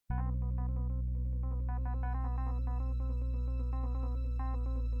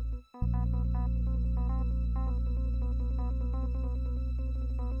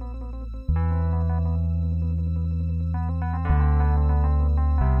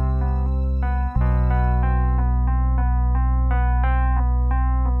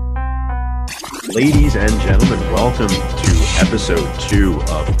Ladies and gentlemen, welcome to episode 2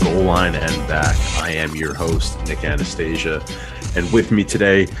 of Goal Line and Back. I am your host, Nick Anastasia, and with me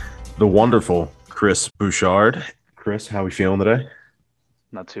today, the wonderful Chris Bouchard. Chris, how are we feeling today?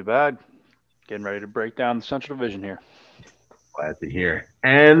 Not too bad. Getting ready to break down the Central Division here. Glad to hear.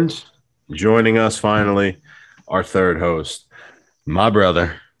 And joining us finally, our third host, my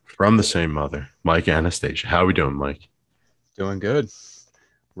brother from the same mother, Mike Anastasia. How are we doing, Mike? Doing good.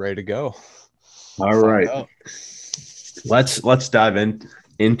 Ready to go. All right. Let's dive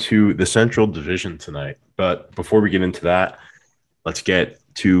into the Central Division tonight. But before we get into that, let's get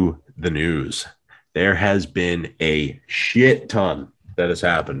to the news. There has been a shit ton that has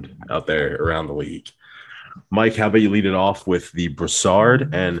happened out there around the league. Mike, how about you lead it off with the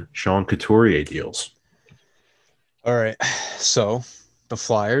Brassard and Sean Couturier deals? All right. So the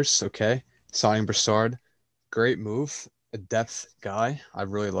Flyers, okay. Signing Brassard, great move. A depth guy. I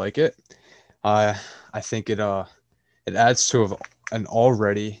really like it. I think it adds to an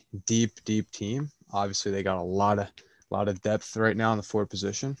already deep team. Obviously, they got a lot of depth right now in the forward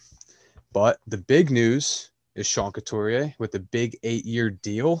position. But the big news is Sean Couturier with a big 8-year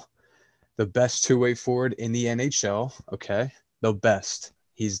deal. The best two-way forward in the NHL. Okay, the best.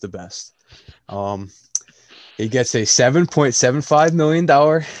 He's the best. He gets a $7.75 million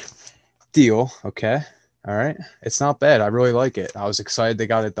deal. Okay. All right. It's not bad. I really like it. I was excited they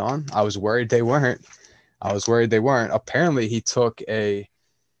got it done. I was worried they weren't. Apparently he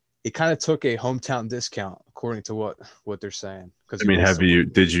kind of took a hometown discount according to what they're saying. I mean,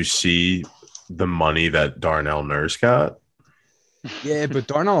 did you see the money that Darnell Nurse got? Yeah, but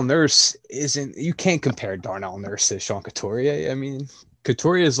Darnell Nurse you can't compare Darnell Nurse to Sean Couturier. I mean,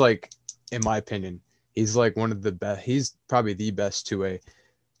 Couturier is like, in my opinion, he's like one of the best. He's probably the best two-way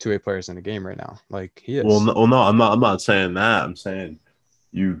players in the game right now. Like he is. Well, no, I'm not saying that. I'm saying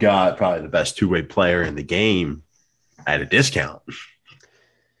you got probably the best two-way player in the game at a discount.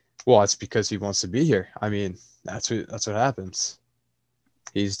 Well, it's because he wants to be here. I mean, that's what happens.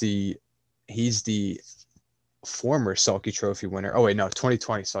 He's the former Selke Trophy winner. Oh wait, no,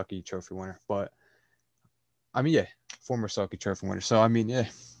 2020 Selke Trophy winner. But I mean, yeah, former Selke Trophy winner. So I mean, yeah,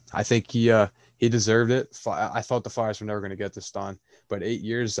 I think he deserved it. I thought the Flyers were never going to get this done, but 8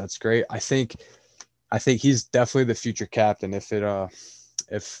 years, that's great. I think he's definitely the future captain. If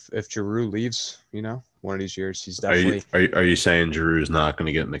Giroux leaves, one of these years, he's definitely. Are you saying Giroux is not going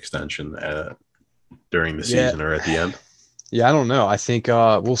to get an extension during the season or at the end? Yeah, I don't know. I think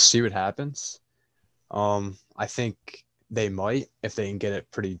we'll see what happens. I think they might if they can get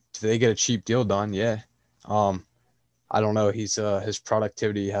if they get a cheap deal done. Yeah. I don't know. His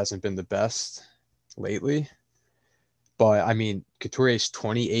productivity hasn't been the best lately, but I mean, Couturier is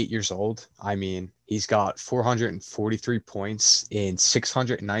 28 years old. I mean, he's got 443 points in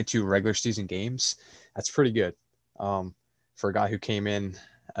 692 regular season games. That's pretty good. For a guy who came in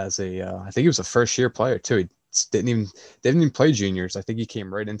as I think he was a first year player too. He didn't even play juniors. I think he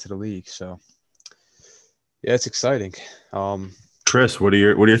came right into the league. So yeah, it's exciting. Chris, what are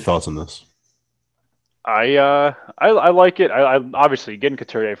your thoughts on this? I like it. I obviously getting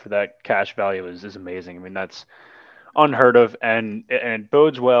Couturier for that cash value is amazing. I mean, that's unheard of and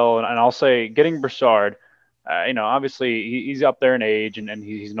bodes well. And I'll say getting Brassard, obviously he's up there in age and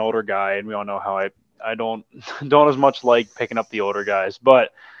he's an older guy, and we all know how I don't as much like picking up the older guys,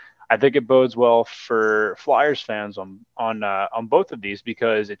 but I think it bodes well for Flyers fans on both of these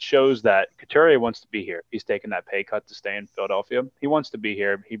because it shows that Couturier wants to be here. He's taking that pay cut to stay in Philadelphia. He wants to be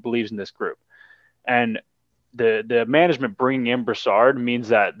here. He believes in this group. And the management bringing in Brassard means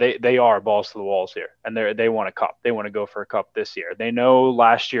that they are balls to the walls here, and they want a cup. They want to go for a cup this year. They know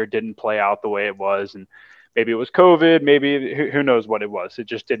last year didn't play out the way it was, and maybe it was COVID. Maybe who knows what it was. It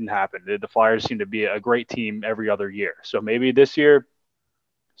just didn't happen. The Flyers seem to be a great team every other year. So maybe this year,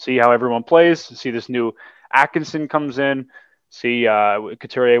 see how everyone plays. See this new Atkinson comes in. See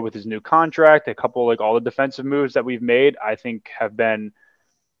Couturier with his new contract. A couple all the defensive moves that we've made, I think have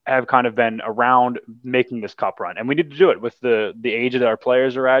kind of been around making this cup run. And we need to do it with the age that our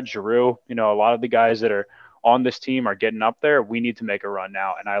players are at. Giroux, a lot of the guys that are on this team are getting up there. We need to make a run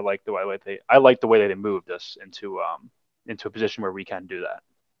now. And I like the way they moved us into a position where we can do that.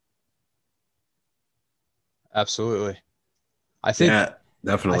 Absolutely. I think, yeah,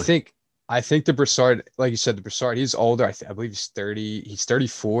 definitely. I think the Brassard, like you said, he's older. I believe he's 30. He's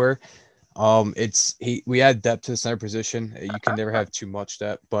 34. We add depth to the center position. You can never have too much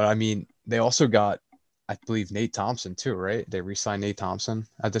depth, but I mean, they also got, I believe, Nate Thompson too, right? They re-signed Nate Thompson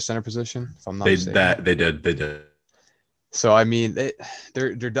at the center position, if I'm not mistaken. They did. So I mean,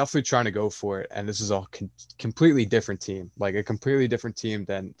 they're definitely trying to go for it, and this is a completely different team, like a completely different team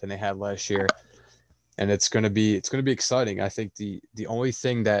than they had last year. and it's gonna be exciting. I think the only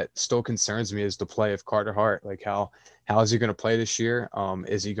thing that still concerns me is the play of Carter Hart. Like how is he gonna play this year?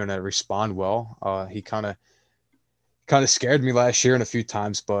 Is he gonna respond well? He kind of scared me last year and a few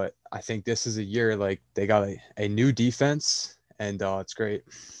times, but I think this is a year like they got a new defense, and it's great.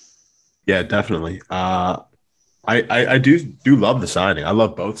 Yeah, definitely. I do love the signing. I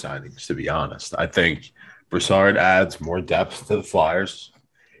love both signings, to be honest. I think Broussard adds more depth to the Flyers,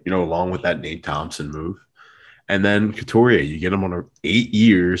 along with that Nate Thompson move. And then Couturier, you get him on 8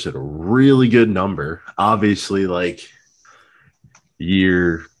 years at a really good number. Obviously, like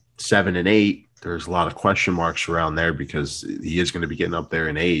year 7 and 8, there's a lot of question marks around there because he is going to be getting up there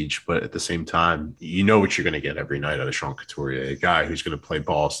in age. But at the same time, you know what you're going to get every night out of Sean Couturier, a guy who's going to play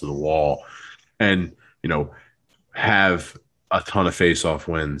balls to the wall and, have a ton of face-off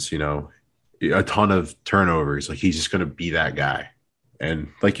wins, a ton of turnovers. Like, he's just going to be that guy. And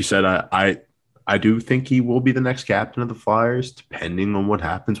like you said, I do think he will be the next captain of the Flyers, depending on what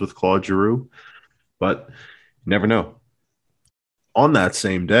happens with Claude Giroux. But you never know. On that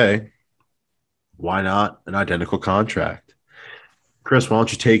same day, why not an identical contract? Chris, why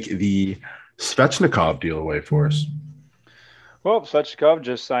don't you take the Svechnikov deal away for us? Well, Svechnikov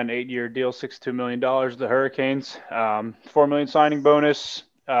just signed an 8-year deal, $62 million to the Hurricanes. $4 million signing bonus,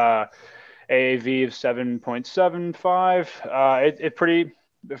 AAV of 7.75. It pretty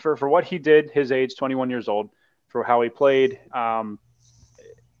for what he did, his age, 21 years old, for how he played. I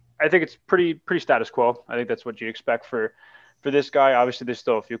think it's pretty status quo. I think that's what you expect for this guy. Obviously, there's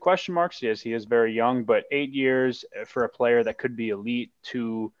still a few question marks. Yes, he is very young, but 8 years for a player that could be elite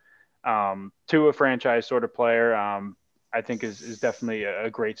to a franchise sort of player, I think is definitely a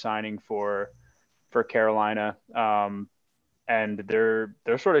great signing for Carolina. And they're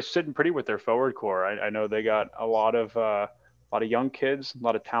sort of sitting pretty with their forward core. I know they got a lot of young kids, a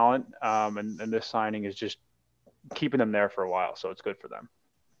lot of talent, and this signing is just keeping them there for a while. So it's good for them.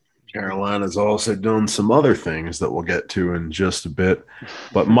 Carolina's also doing some other things that we'll get to in just a bit.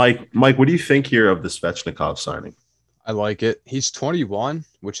 But Mike, what do you think here of the Svechnikov signing? I like it. He's 21,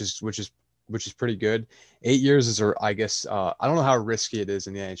 which is pretty good. 8 years is, I guess, I don't know how risky it is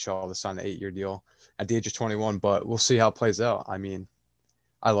in the NHL to sign an 8-year deal at the age of 21, but we'll see how it plays out. I mean,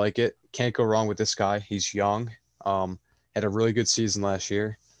 I like it. Can't go wrong with this guy. He's young. Had a really good season last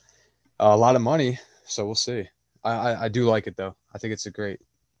year. A lot of money, so we'll see. I do like it though. I think it's a great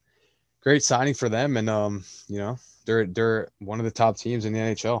signing for them, and they're one of the top teams in the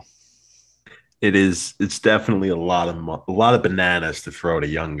NHL. It's definitely a lot of bananas to throw at a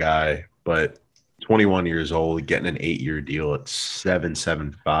young guy, but 21 years old, getting an 8-year deal at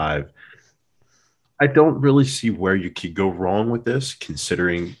 7.75. I don't really see where you could go wrong with this,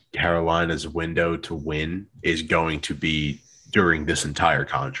 considering Carolina's window to win is going to be during this entire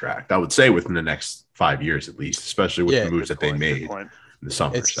contract. I would say within the next 5 years at least, especially with the moves that they made in the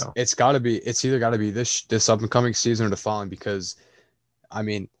summer. It's either got to be this up and coming season or the following, because I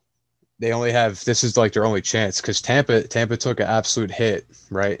mean, they only have, this is like their only chance, because Tampa took an absolute hit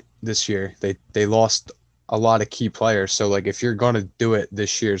right this year. They lost a lot of key players. So like, if you're going to do it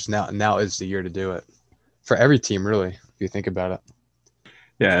this year's now is the year to do it for every team, really, if you think about it.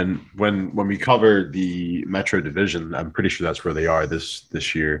 Yeah, and when we cover the Metro Division, I'm pretty sure that's where they are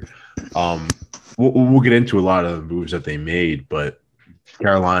this year. We'll get into a lot of the moves that they made, but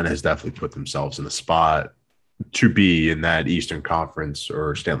Carolina has definitely put themselves in a spot to be in that Eastern Conference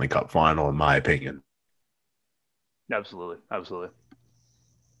or Stanley Cup final, in my opinion. Absolutely.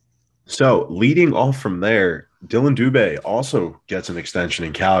 So leading off from there, Dylan Dubé also gets an extension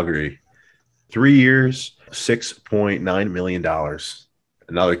in Calgary. 3 years, $6.9 million.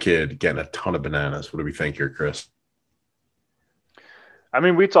 Another kid getting a ton of bananas. What do we think here, Chris? I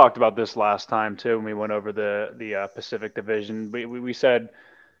mean, we talked about this last time too when we went over the Pacific Division. We said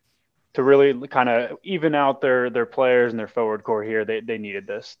to really kind of even out their players and their forward core here, they needed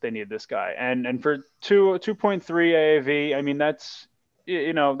this. They needed this guy. And for 2.3 AAV, I mean, that's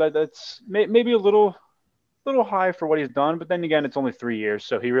that's maybe a little high for what he's done, but then again, it's only 3 years,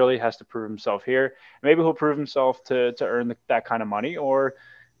 so he really has to prove himself here. Maybe he'll prove himself to earn that kind of money, or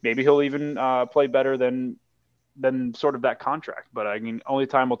maybe he'll even play better than sort of that contract. But I mean, only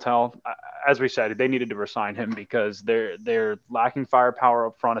time will tell. As we said, they needed to resign him because they're lacking firepower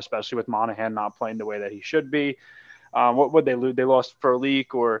up front, especially with Monahan not playing the way that he should be. What would they lose? They lost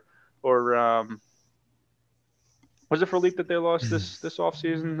Furleek or was it Furleek that they lost this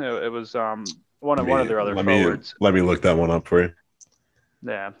offseason? It was one of their other forwards. Let me look that one up for you.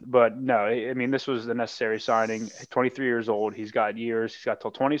 Yeah, but no, I mean, this was the necessary signing. 23 years old. He's got years. He's got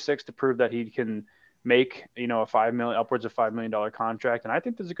till 26 to prove that he can make a upwards of $5 million contract, and I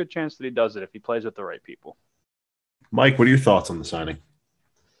think there's a good chance that he does it if he plays with the right people. Mike, what are your thoughts on the signing?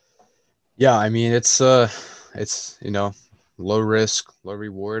 Yeah, I mean it's low risk, low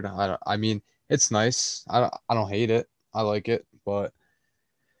reward. I mean it's nice. I don't hate it. I like it, but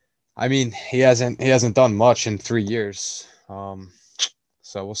I mean he hasn't done much in 3 years.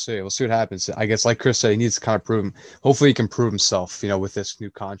 So we'll see. We'll see what happens. I guess, like Chris said, he needs to kind of prove. Hopefully, he can prove himself. With this new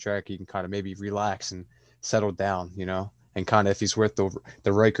contract, he can kind of maybe relax and settle down. And kind of if he's with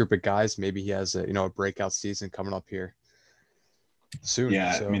the right group of guys, maybe he has a breakout season coming up here soon.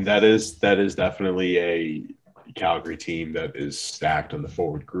 Yeah, so. I mean that is definitely a Calgary team that is stacked on the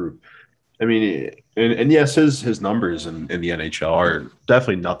forward group. I mean, and yes, his numbers in the NHL are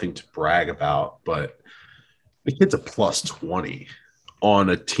definitely nothing to brag about, but the kid's a plus 20 on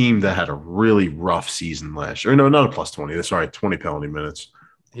a team that had a really rough season last year. No, not a plus 20. Sorry, 20 penalty minutes.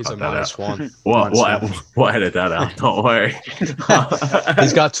 He's a -1. We'll edit that out. Don't worry.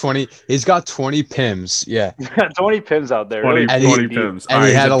 He's got 20. He's got 20 PIMs. Yeah. He's got 20 PIMs out there. 20 PIMs. And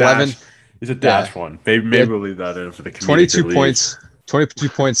he had 11. He's a dash one. Maybe we'll leave that in for the 22 points. 22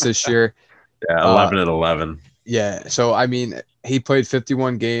 points this year. Yeah, 11 and 11. Yeah. So I mean, he played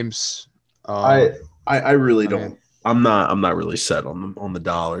 51 games. I really don't. I'm not really set on the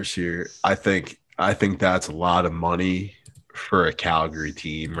dollars here. I think that's a lot of money for a Calgary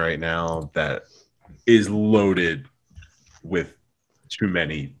team right now that is loaded with too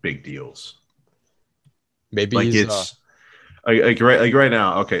many big deals. Maybe like it's like right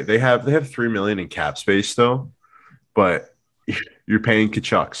now. Okay, they have $3 million in cap space though, but you're paying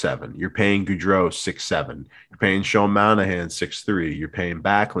Tkachuk $7. You're paying Gaudreau $6-7. You're paying Sean Monahan $6-3. You're paying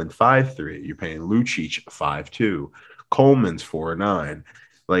Backlund $5-3. You're paying Lucic $5-2. Coleman's $4-9.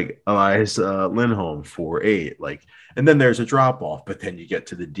 Like Elias Lindholm $4-8. Like, and then there's a drop off, but then you get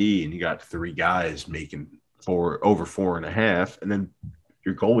to the D and you got 3 guys making over 4.5, and then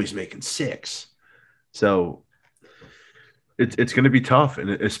your goalie's making $6. So it's going to be tough, and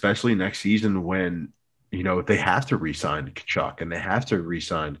especially next season when they have to re-sign Tkachuk and they have to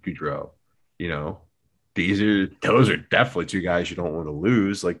re-sign Gaudreau. Those are definitely 2 guys you don't want to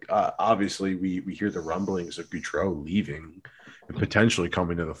lose. Like obviously we hear the rumblings of Gaudreau leaving and potentially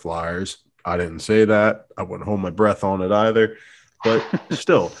coming to the Flyers. I didn't say that. I wouldn't hold my breath on it either. But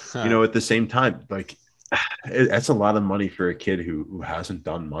still, at the same time, like that's a lot of money for a kid who hasn't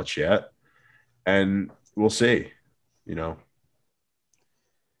done much yet. And we'll see,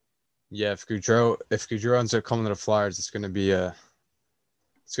 Yeah, if Gaudreau ends up coming to the Flyers, it's going to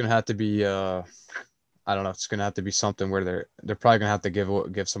have to be I don't know. It's going to have to be something where they're probably going to have to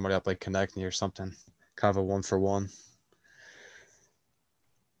give somebody up like Konechny or something, kind of a 1-for-1.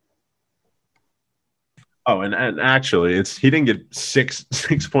 Oh, and actually, he didn't get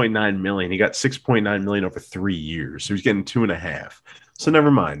 $6.9 million. He got $6.9 million over 3 years, so he's getting 2.5. So never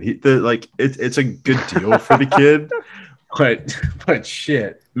mind. It's a good deal for the kid, but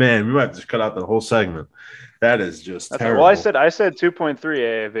shit, man, we might have to cut out the whole segment. That is just terrible. Well, I said 2.3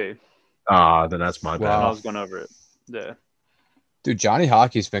 AAV. Then that's my bad. I was going over it. Yeah, dude, Johnny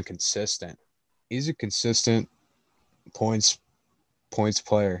Hockey's been consistent. He's a consistent points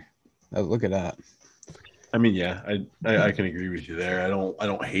player. Look at that. I mean, yeah, I can agree with you there. I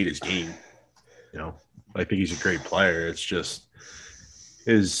don't hate his game. I think he's a great player. It's just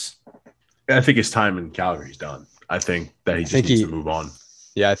I think his time in Calgary's done. I think that he just needs to move on.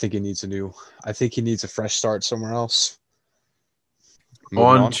 Yeah, I think he needs a fresh start somewhere else.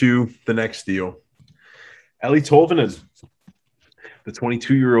 On to the next deal. Eeli Tolvanen, the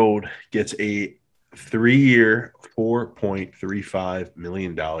 22-year-old, gets a 3-year, $4.35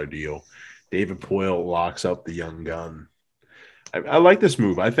 million deal. David Poile locks up the young gun. I like this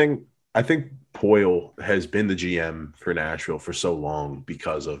move. I think Poile has been the GM for Nashville for so long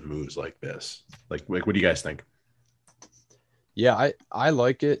because of moves like this. Like what do you guys think? Yeah, I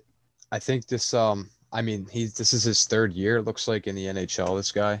like it. I think this this is his 3rd year, it looks like, in the NHL,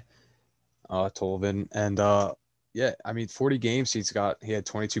 this guy, Tolvanen. And 40 games he had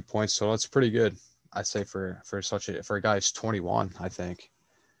 22 points, so that's pretty good, I'd say, for a guy who's 21, I think.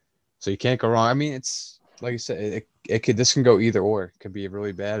 So you can't go wrong. I mean, it's like you said, this can go either or. It could be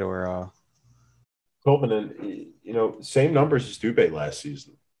really bad or Tolvanen, same numbers as Dubé last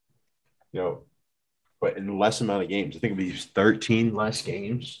season. But in less amount of games. I think it'd be 13 less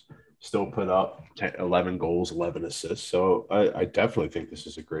games, still put up 11 goals, 11 assists. So I definitely think this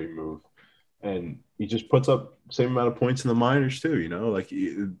is a great move. And he just puts up the same amount of points in the minors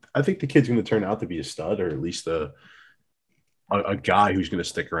too, I think the kid's going to turn out to be a stud, or at least a guy who's going to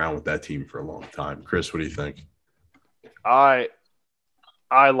stick around with that team for a long time. Chris, what do you think? I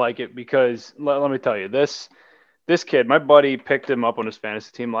I like it because let me tell you this kid, my buddy picked him up on his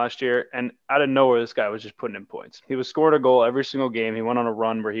fantasy team last year, and out of nowhere, this guy was just putting in points. He was scoring a goal every single game. He went on a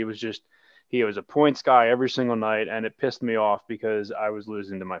run where he was a points guy every single night, and it pissed me off because I was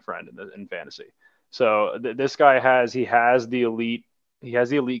losing to my friend in fantasy. So this guy has the elite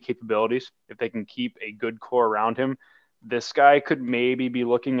capabilities. If they can keep a good core around him, this guy could maybe be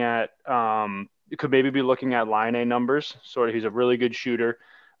looking at line A numbers. Sort of, he's a really good shooter.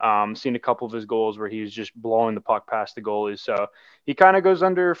 Seen a couple of his goals where he's just blowing the puck past the goalies. So he kind of goes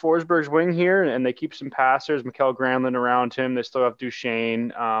under Forsberg's wing here, and they keep some passers, Mikael Granlund around him. They still have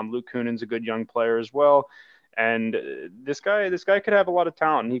Duchesne. Luke Kunin's a good young player as well. And this guy could have a lot of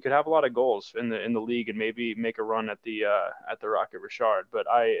talent, and he could have a lot of goals in the league, and maybe make a run at the Rocket Richard. But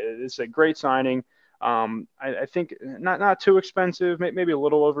it's a great signing. I think not too expensive, maybe a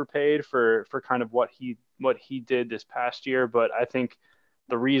little overpaid for kind of what he did this past year. But I think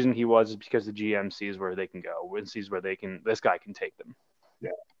the reason he was is because the GM sees where they can go and sees where this guy can take them.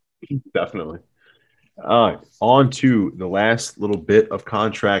 Yeah, definitely. On to the last little bit of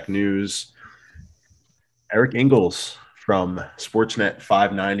contract news. Eric Engels from Sportsnet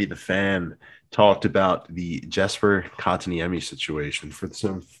 590, The Fan, talked about the Jesper Kotkaniemi situation. For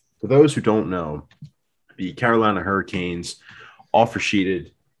those who don't know, the Carolina Hurricanes offer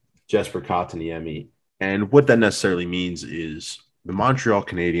sheeted Jesper Kotkaniemi, and what that necessarily means is the Montreal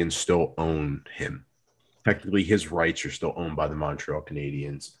Canadiens still own him. Technically, his rights are still owned by the Montreal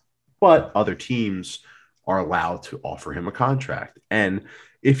Canadiens, but other teams are allowed to offer him a contract. And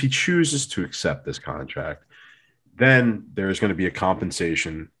if he chooses to accept this contract, then there's going to be a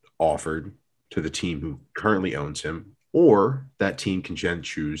compensation offered to the team who currently owns him, or that team can then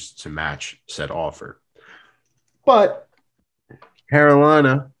choose to match said offer. But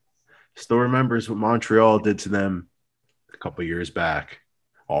Carolina still remembers what Montreal did to them a couple years back,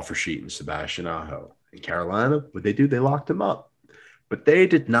 offer sheet and Sebastian Aho. In Carolina, what they do, they locked him up. But they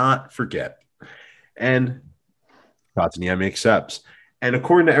did not forget. And Kotkaniemi accepts. And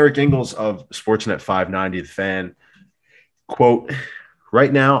according to Eric Engels of Sportsnet 590, The Fan, quote,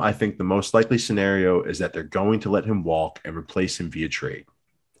 right now, I think the most likely scenario is that they're going to let him walk and replace him via trade.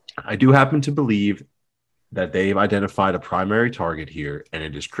 I do happen to believe that they've identified a primary target here, and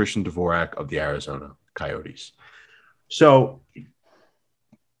it is Christian Dvorak of the Arizona Coyotes. So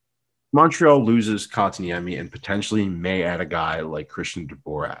Montreal loses Kotkaniemi and potentially may add a guy like Christian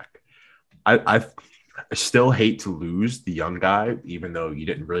Dvorak. I still hate to lose the young guy, even though you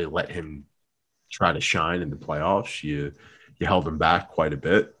didn't really let him try to shine in the playoffs. You held him back quite a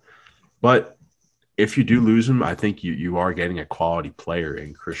bit. But if you do lose him, I think you are getting a quality player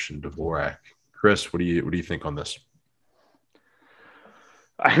in Christian Dvorak. Chris, what do you think on this?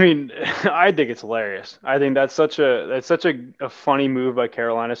 I mean, I think it's hilarious. I think that's such a funny move by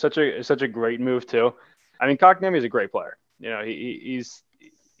Carolina. Such a great move too. I mean, Kotkaniemi is a great player. You know, he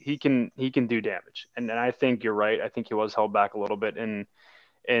can do damage, and I think you're right. I think he was held back a little bit in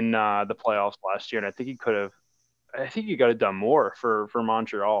the playoffs last year, and I think he could have. I think he got it done more for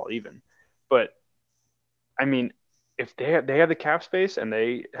Montreal even. But I mean, if they have the cap space and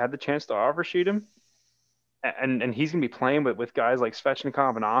they had the chance to offer sheet him, and he's gonna be playing with guys like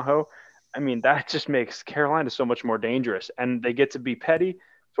Svechnikov and Aho, I mean, that just makes Carolina so much more dangerous. And they get to be petty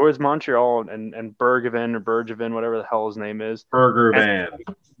towards Montreal and Bergevin or Bergevin, whatever the hell his name is.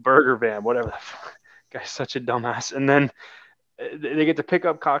 Bergervan, whatever the fuck. Guy's such a dumbass. And then they get to pick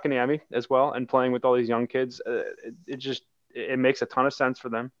up Kotkaniemi as well, and playing with all these young kids. It makes a ton of sense for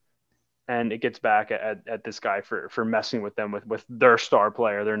them. And it gets back at this guy for messing with them with their star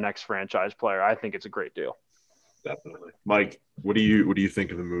player, their next franchise player. I think it's a great deal. Definitely. Mike, what do you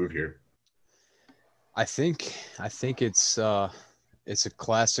think of the move here? I think it's a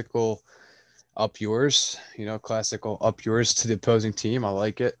classical up yours to the opposing team. I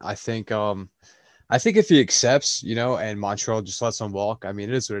like it. I think if he accepts, and Montreal just lets him walk, I mean,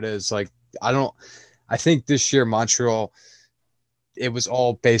 it is what it is. Like, I think this year Montreal, it was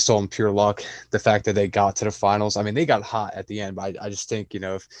all based on pure luck. The fact that they got to the finals. I mean, they got hot at the end, but I just think,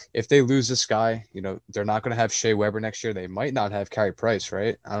 if they lose this guy, they're not going to have Shea Weber next year. They might not have Carey Price,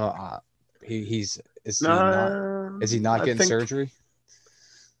 right? I don't know. Is he not getting surgery?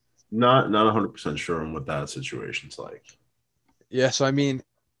 Not 100% sure on what that situation's like. Yeah. So, I mean,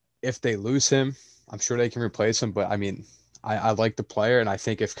 if they lose him, I'm sure they can replace him, but I mean, I like the player. And I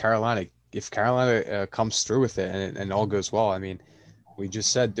think if Carolina comes through with it and all goes well, I mean, we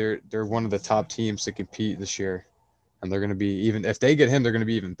just said they're one of the top teams to compete this year, and they're going to be, even if they get him, they're going to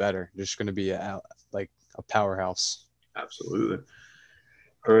be even better. They're just going to be a powerhouse. Absolutely.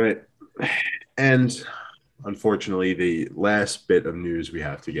 All right. And unfortunately, the last bit of news we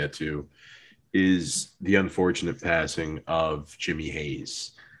have to get to is the unfortunate passing of Jimmy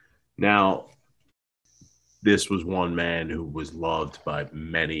Hayes. Now, this was one man who was loved by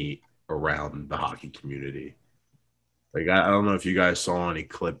many around the hockey community. Like, I don't know if you guys saw any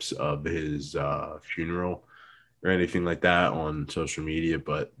clips of his funeral or anything like that on social media,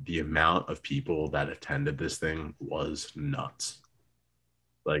 but the amount of people that attended this thing was nuts.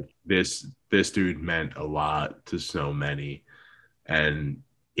 Like this dude meant a lot to so many, and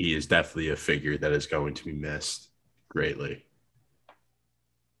he is definitely a figure that is going to be missed greatly.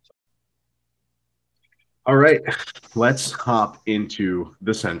 All right, let's hop into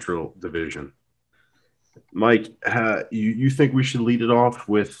the Central Division. Mike, you think we should lead it off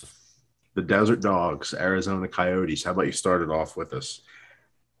with the Desert Dogs, Arizona Coyotes? How about you start it off with us?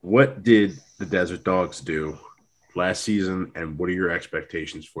 What did the Desert Dogs do last season, and what are your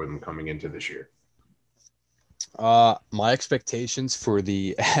expectations for them coming into this year? My expectations for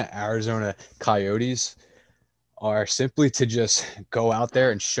the Arizona Coyotes are simply to just go out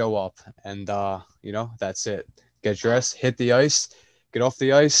there and show up, and that's it. Get dressed, hit the ice, get off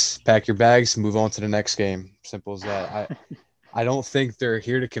the ice, pack your bags, move on to the next game. Simple as that. I don't think they're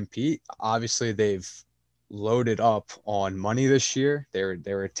here to compete. Obviously, they've loaded up on money this year. They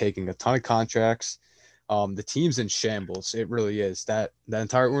were taking a ton of contracts. The team's in shambles. It really is. That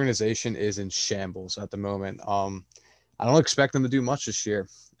entire organization is in shambles at the moment. I don't expect them to do much this year.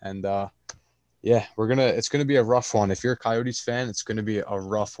 And yeah, it's gonna be a rough one. If you're a Coyotes fan, it's gonna be a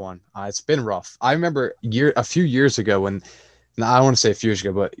rough one. It's been rough. I remember a few years ago when, I don't want to say a few years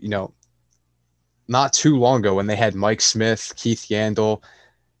ago, but not too long ago when they had Mike Smith, Keith Yandel,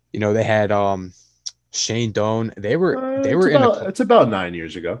 they had Shane Doan. They were it's about 9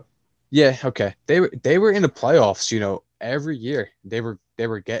 years ago. Yeah, okay. They were in the playoffs, every year. They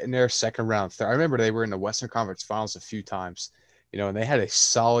were getting their second round. I remember they were in the Western Conference Finals a few times, and they had a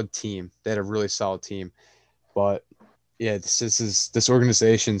solid team. They had a really solid team. But yeah, this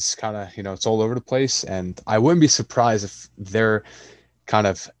organization's kind of, it's all over the place, and I wouldn't be surprised if they're kind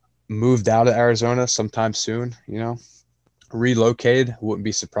of moved out of Arizona sometime soon, relocated. Wouldn't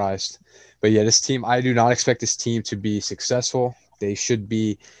be surprised. But yeah, this team, I do not expect this team to be successful. They should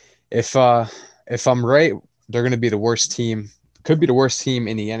be, if I'm right, they're going to be the worst team. Could be the worst team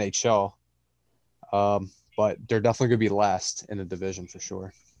in the NHL. But they're definitely going to be last in the division for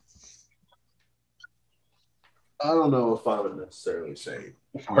sure. I don't know if I would necessarily say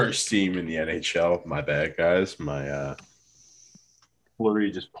worst team in the NHL. My bad, guys. My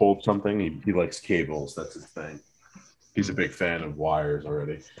Fleury just pulled something. He likes cables. That's his thing. He's a big fan of wires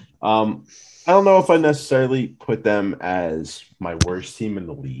already. I don't know if I necessarily put them as my worst team in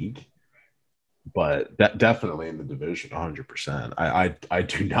the league, but that definitely in the division, 100%. I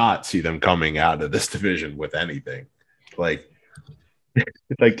do not see them coming out of this division with anything. Like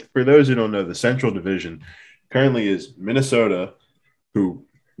for those who don't know, the Central Division currently is Minnesota, who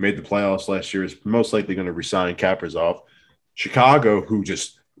made the playoffs last year, is most likely going to resign Kaprizov. Chicago, who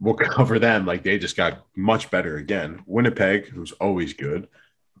just will cover them, like they just got much better again. Winnipeg, who's always good.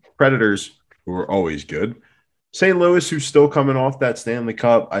 Predators, who are always good. St. Louis, who's still coming off that Stanley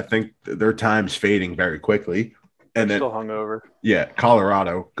Cup. I think their time's fading very quickly. And They're still hungover. Yeah,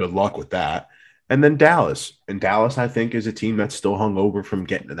 Colorado, good luck with that. And then Dallas. And Dallas, I think, is a team that's still hungover from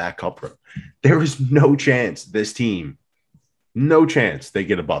getting to that cup run. There is no chance this team, no chance they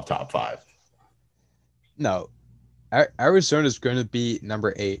get above top 5. No. Arizona is going to be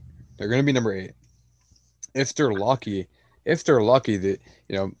number 8. They're going to be number 8. If they're lucky that,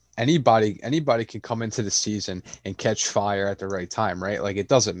 anybody can come into the season and catch fire at the right time, right? Like it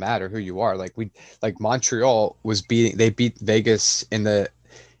doesn't matter who you are. Like Montreal they beat Vegas in the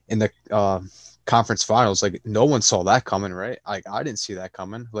conference finals. Like no one saw that coming, right? Like I didn't see that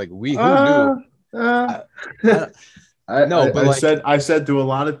coming. Like who knew? I said to a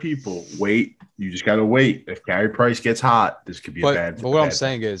lot of people, wait, you just gotta wait. If Carey Price gets hot, this could be a bad. But what I'm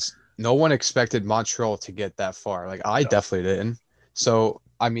saying is, no one expected Montreal to get that far. Like I definitely didn't. So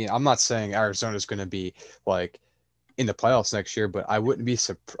I mean, I'm not saying Arizona's going to be like in the playoffs next year, but I wouldn't be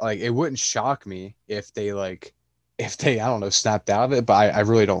it wouldn't shock me if they I don't know, snapped out of it. But I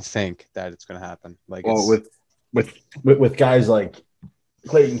really don't think that it's going to happen. Like, well, with guys like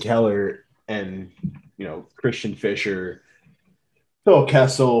Clayton Keller and Christian Fisher, Phil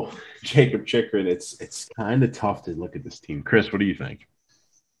Kessel, Jacob Chychrun, it's kind of tough to look at this team. Chris, what do you think?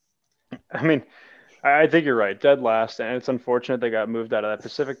 I mean, I think you're right. Dead last, and it's unfortunate they got moved out of that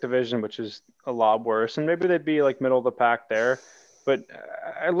Pacific Division, which is a lot worse. And maybe they'd be like middle of the pack there. But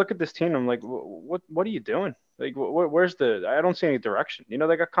I look at this team, I'm like, what are you doing? Like, where's the? I don't see any direction. You know,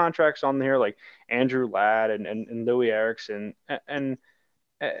 they got contracts on here like Andrew Ladd and Louis Erickson and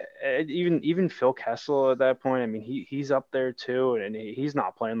even Phil Kessel at that point. I mean, he's up there too, and he's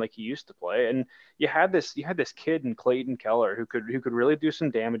not playing like he used to play. And you had this kid in Clayton Keller who could really do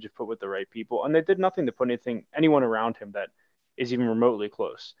some damage if put with the right people, and they did nothing to put anyone around him that is even remotely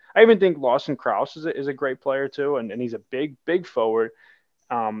close. I even think Lawson Krause is a great player too, and he's a big forward.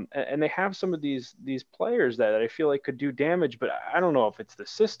 And they have some of these players that I feel like could do damage, but I don't know if it's the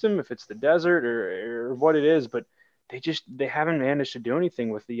system, if it's the desert, or what it is. But they haven't managed to do anything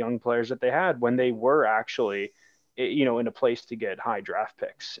with the young players that they had when they were actually, in a place to get high draft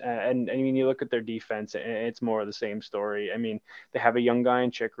picks. And I mean, you look at their defense, and it's more of the same story. I mean, they have a young guy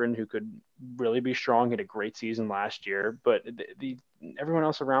in Chikrin who could really be strong. He had a great season last year, but everyone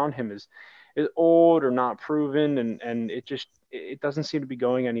else around him is old or not proven, and it doesn't seem to be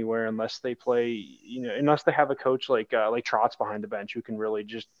going anywhere unless they play, unless they have a coach like Trotz behind the bench who can really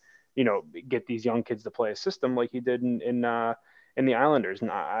just, get these young kids to play a system like he did in the Islanders.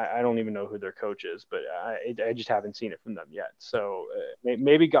 And I don't even know who their coach is, but I just haven't seen it from them yet. So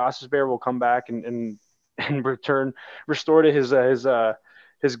maybe Gostisbehere will come back and restore to his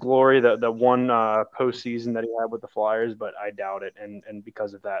glory, the one postseason that he had with the Flyers, but I doubt it. And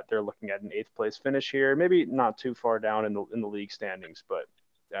because of that, they're looking at an 8th place finish here. Maybe not too far down in the league standings, but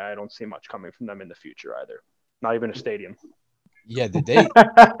I don't see much coming from them in the future either. Not even a stadium. Yeah, did they?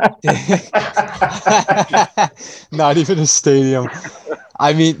 Not even a stadium.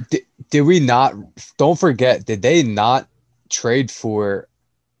 I mean, did we not? Don't forget, did they not trade for?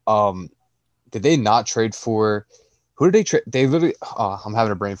 Did they not trade for? Who did they trade? They literally. Oh, I'm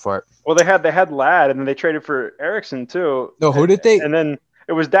having a brain fart. Well, they had Ladd, and then they traded for Erickson too. No, who did they? And then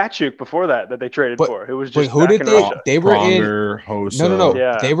it was Datsuk before that they traded for. It was just who did they? Russia. They were Pronger, in. Hossa. No.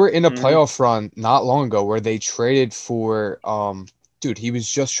 Yeah. They were in a playoff run not long ago where they traded for. Dude, he was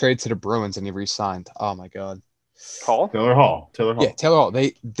just traded to the Bruins and he re-signed. Oh my god. Taylor Hall. Yeah, Taylor Hall.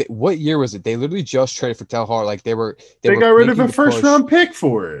 They what year was it? They literally just traded for Taylor Hall. Like they got rid of a first round pick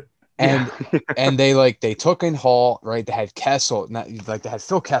for it. And and they took in Hall, right? They had Kessel, they had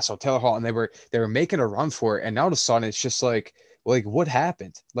Phil Kessel, Taylor Hall, and they were making a run for it. And now all of a sudden it's just like what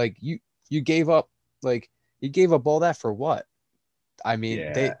happened? Like you gave up all that for what? I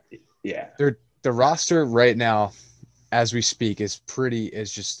mean, the roster right now, as we speak, is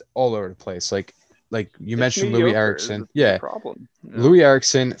just all over the place. Like you mentioned Louis Erickson. Yeah. Problem. Yeah. Louis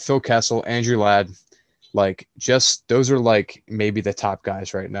Erickson, Phil Kessel, Andrew Ladd. Like just those are like maybe the top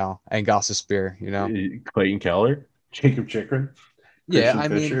guys right now. And Gostisbehere, Clayton Keller, Jacob Chikrin. Yeah, I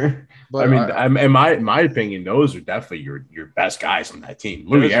Fisher. In my opinion, those are definitely your best guys on that team.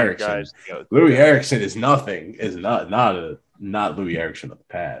 Louis Erickson. Louis Erickson is not Louis Erickson of the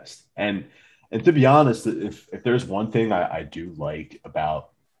past. And to be honest, if there's one thing I do like about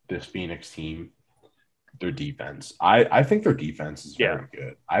this Phoenix team, their defense. I think their defense is very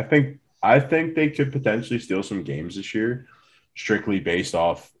good. I think they could potentially steal some games this year, strictly based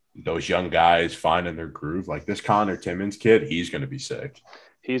off those young guys finding their groove. Like this Connor Timmins kid, he's going to be sick.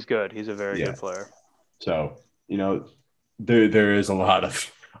 He's good. He's a very good player. So, there is a lot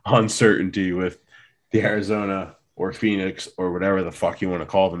of uncertainty with the Arizona or Phoenix or whatever the fuck you want to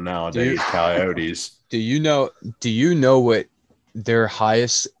call them nowadays, Coyotes. Do you know what their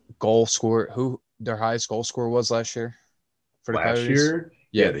highest goal scorer was last year for the Coyotes? Year?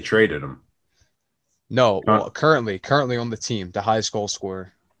 Yeah, they traded him. No, well, currently on the team, the highest goal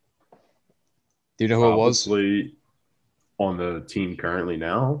scorer. Do you know who it was? On the team currently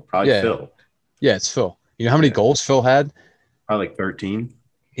now? Probably Phil. Yeah, it's Phil. You know how many goals Phil had? Probably like 13.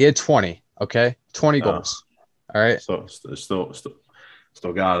 He had 20, okay? 20 goals. All right. So still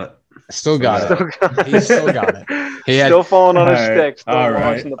got it. Still got it. He still got it. He had still falling on his stick. All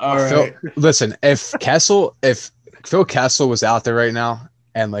right. Listen, if Phil Kessel was out there right now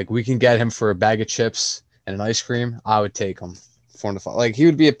and like we can get him for a bag of chips and an ice cream, I would take him for the Flyers. Like he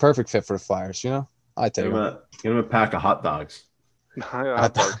would be a perfect fit for the Flyers, I'd take him. Give him a pack of hot dogs.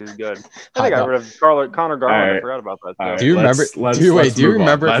 Hot dogs is good. I got rid of Connor Garland. Right. I forgot about that. Right. Do you remember? Do you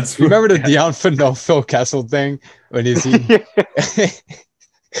remember the Dion Phaneuf Phil Kessel thing when he's eating?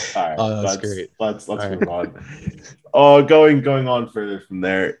 All right. Oh, that's great. Let's move on. Oh, going on further from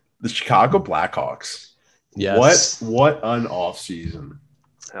there, the Chicago Blackhawks. Yes. What an off season.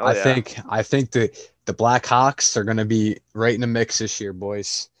 I think the Blackhawks are going to be right in the mix this year,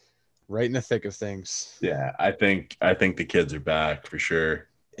 boys. Right in the thick of things. Yeah, I think the kids are back for sure.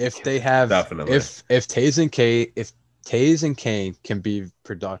 If they have definitely if Taves and Kane can be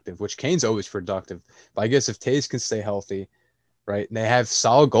productive, which Kane's always productive, but I guess if Taves can stay healthy, right? And they have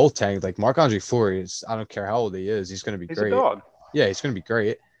solid goaltending. Like Marc-Andre Fleury is, I don't care how old he is, he's going to be He's great. a dog. Yeah, he's going to be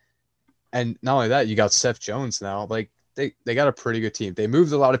great. And not only that, you got Seth Jones now. Like they got a pretty good team. They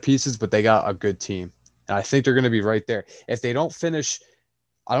moved a lot of pieces, but they got a good team. And I think they're going to be right there. If they don't finish,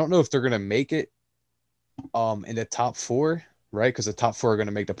 I don't know if they're going to make it in the top 4, right? Because the top 4 are going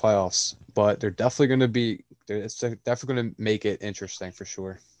to make the playoffs, but they're definitely going to be. It's definitely going to make it interesting for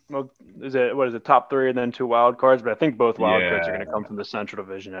sure. Well, is it top 3 and then 2 wild cards? But I think both wild cards are going to come from the Central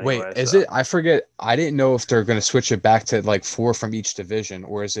Division anyway. Wait, is it? I forget. I didn't know if they're going to switch it back to like 4 from each division,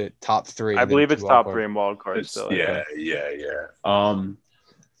 or is it top 3? I believe it's top 3 and wild cards still. Yeah.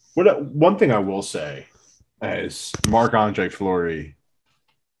 One thing I will say is Marc-Andre Fleury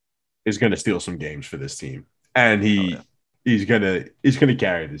is going to steal some games for this team, and he's gonna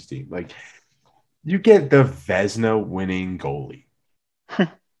carry this team. Like, you get the Vezina winning goalie.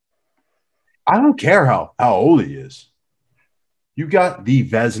 I don't care how old he is. You got the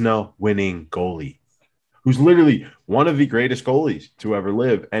Vezina winning goalie, who's literally one of the greatest goalies to ever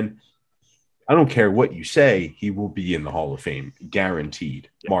live. And I don't care what you say, he will be in the Hall of Fame, guaranteed.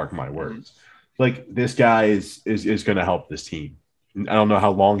 Mark my words. Like, this guy is going to help this team. I don't know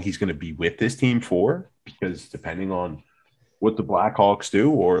how long he's going to be with this team for, because depending on what the Blackhawks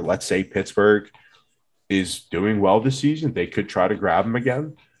do, or let's say Pittsburgh is doing well this season, they could try to grab him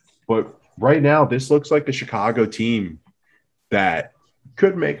again. But right now, this looks like the Chicago team that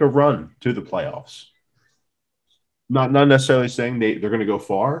could make a run to the playoffs. Not necessarily saying they're going to go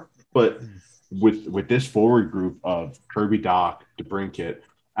far, but with this forward group of Kirby Dach, DeBrincat,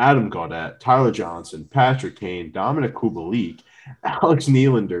 Adam Gaudette, Tyler Johnson, Patrick Kane, Dominic Kubalik, Alex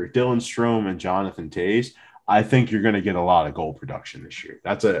Nylander, Dylan Strome, and Jonathan Toews, I think you're going to get a lot of goal production this year.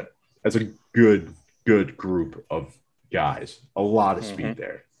 That's a good group of guys. A lot of speed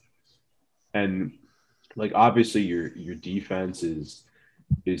there. And like, obviously your defense is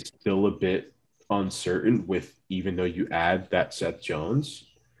still a bit uncertain with, even though you add that Seth Jones,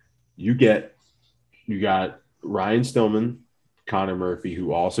 you got Ryan Stillman, Connor Murphy,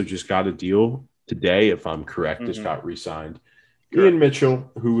 who also just got a deal today, if I'm correct, just got re-signed. Ian Mitchell,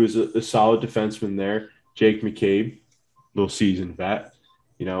 who is a solid defenseman there. Jake McCabe, little seasoned vet.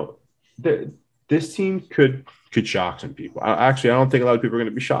 You know, this team could shock some people. I don't think a lot of people are going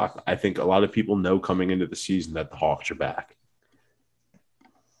to be shocked. I think a lot of people know coming into the season that the Hawks are back.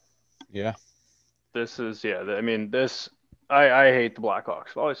 Yeah. This is, I mean, I hate the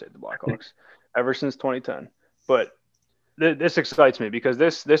Blackhawks. I've always hated the Blackhawks ever since 2010. But this excites me because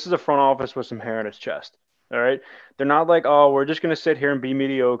this is a front office with some hair in its chest. All right. They're not like, oh, we're just going to sit here and be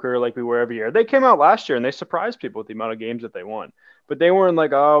mediocre like we were every year. They came out last year and they surprised people with the amount of games that they won. But they weren't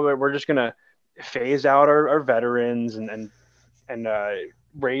like, oh, we're just going to phase out our veterans and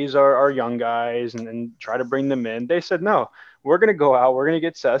raise our young guys and try to bring them in. They said, no, we're going to go out. We're going to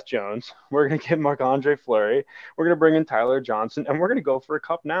get Seth Jones. We're going to get Marc-Andre Fleury. We're going to bring in Tyler Johnson, and we're going to go for a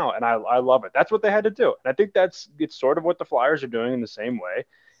cup now. And I love it. That's what they had to do. And I think it's sort of what the Flyers are doing in the same way.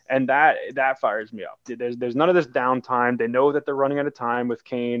 And that fires me up. There's none of this downtime. They know that they're running out of time with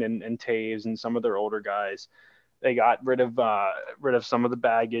Kane and Toews and some of their older guys. They got rid of some of the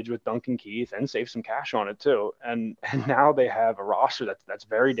baggage with Duncan Keith and saved some cash on it too. And now they have a roster that's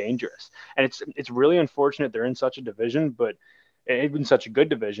very dangerous. And it's really unfortunate they're in such a division, but it's been such a good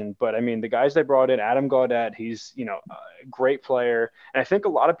division. But I mean, the guys they brought in, Adam Gaudette, he's a great player. And I think a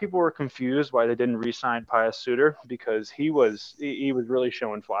lot of people were confused why they didn't re-sign Pius Suter, because he was really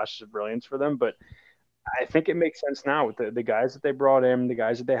showing flashes of brilliance for them. But I think it makes sense now with the guys that they brought in, the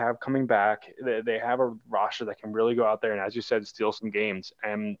guys that they have coming back. They have a roster that can really go out there and, as you said, steal some games.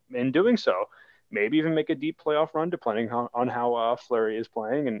 And in doing so, maybe even make a deep playoff run, depending on how Fleury is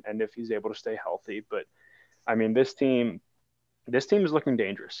playing and if he's able to stay healthy. But, I mean, this team is looking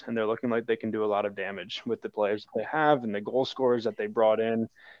dangerous, and they're looking like they can do a lot of damage with the players that they have and the goal scorers that they brought in.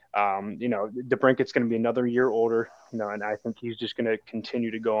 DeBrincat's going to be another year older, and I think he's just going to continue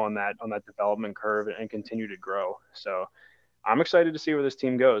to go on that development curve and continue to grow. So I'm excited to see where this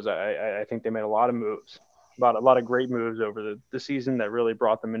team goes. I think they made a lot of moves, a lot of great moves over the season that really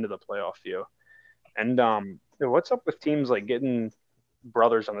brought them into the playoff view. And what's up with teams like getting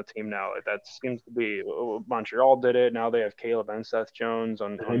brothers on the team now? That seems to be Montreal did it. Now they have Caleb and Seth Jones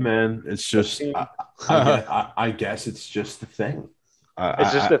on. Hey man, it's just I guess it's just the thing.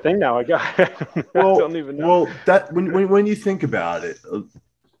 It's just a thing now. I don't even know. Well, that when you think about it,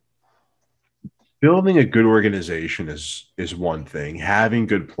 building a good organization is one thing. Having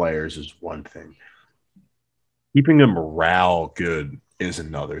good players is one thing. Keeping the morale good is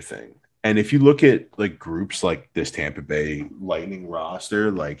another thing. And if you look at like groups like this Tampa Bay Lightning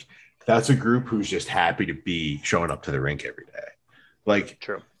roster, like that's a group who's just happy to be showing up to the rink every day. Like,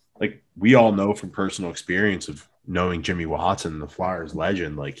 True. like we all know from personal experience of knowing Jimmy Watson, the Flyers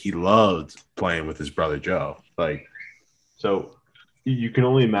legend, like he loved playing with his brother Joe. Like, so you can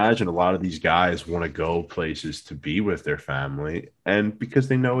only imagine a lot of these guys want to go places to be with their family, and because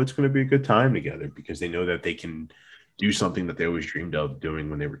they know it's going to be a good time together, because they know that they can do something that they always dreamed of doing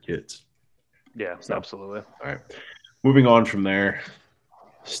when they were kids. Yeah, So, absolutely. all right. Moving on from there,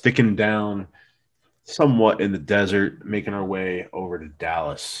 sticking down somewhat in the desert, making our way over to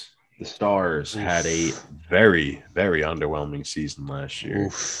Dallas. The Stars had a very, very underwhelming season last year.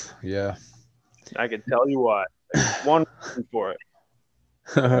 Oof. Yeah. I can tell you what. There's one reason for it.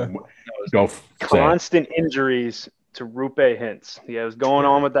 Go Constant injuries to Rupe Hintz. Yeah, was going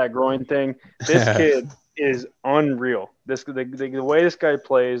on with that groin thing. This kid is unreal. The way this guy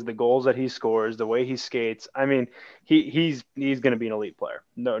plays, the goals that he scores, the way he skates. I mean, he's going to be an elite player.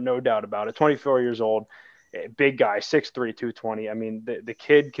 No doubt about it. 24 years old, big guy, 6'3", 220. I mean, the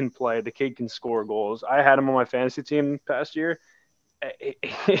kid can play. The kid can score goals. I had him on my fantasy team past year.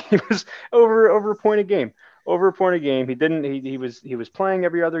 He was over a point a game. Over a point a game. He was playing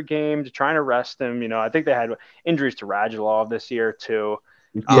every other game, trying to rest him. You know, I think they had injuries to Radulov this year too.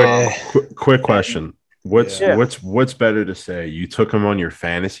 Yeah. Quick question. What's better to say? You took him on your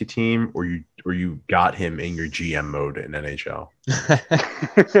fantasy team, or you got him in your GM mode in NHL?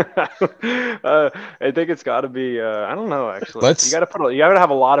 I think it's got to be. I don't know. Actually, you got to have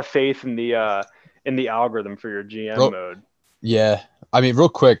a lot of faith in the algorithm for your GM mode. Yeah, I mean, real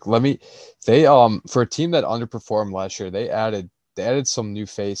quick, they for a team that underperformed last year, they added some new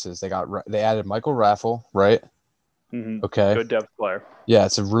faces. They added Michael Raffle, right? Mm-hmm. Okay, good depth player. Yeah,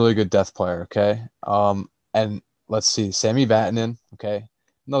 it's a really good depth player. Okay, and let's see, Sammy Vatanen. Okay,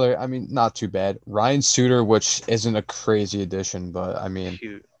 not too bad. Ryan Suter, which isn't a crazy addition, but I mean,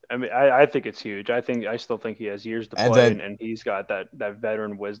 huge. I think it's huge. I still think he has years to play, and he's got that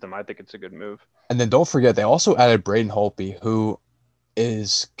veteran wisdom. I think it's a good move. And then don't forget, they also added Braden Holtby, who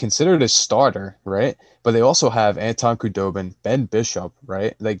is considered a starter, right? But they also have Anton Khudobin, Ben Bishop,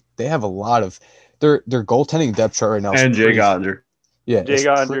 right? Like they have a lot of their goaltending depth chart right now. And Jay Gottinger. Yeah, Jay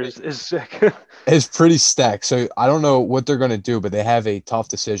Gottinger is sick. It's pretty stacked. So I don't know what they're going to do, but they have a tough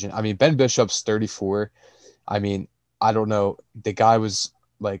decision. I mean, Ben Bishop's 34. I mean, I don't know. The guy was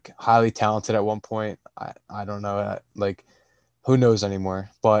like highly talented at one point. I don't know. Like, who knows anymore?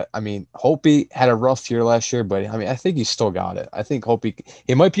 But I mean, Holtby had a rough year last year, but I mean, I think he still got it. I think Holtby,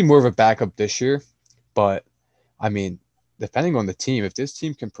 he might be more of a backup this year, but I mean, depending on the team, if this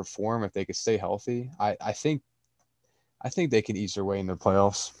team can perform, if they could stay healthy, I think they can ease their way into the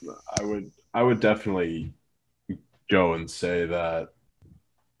playoffs. I would definitely go and say that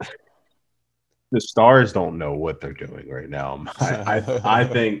the Stars don't know what they're doing right now. I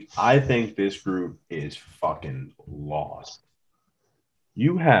think this group is fucking lost.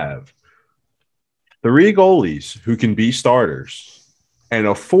 You have 3 goalies who can be starters and a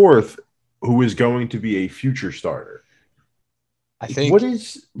 4th who is going to be a future starter. I think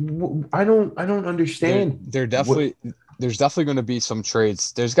I don't understand. There's definitely going to be some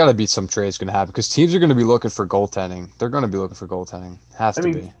trades. There's got to be some trades going to happen because teams are going to be looking for goaltending. They're going to be looking for goaltending.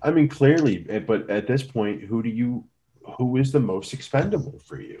 I mean, clearly, but at this point, who is the most expendable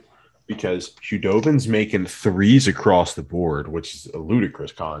for you? Because Khudobin's making 3s across the board, which is a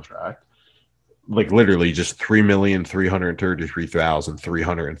ludicrous contract. Like literally just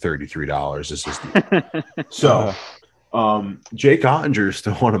 $3,333,333 is his deal. So Jake Ottinger is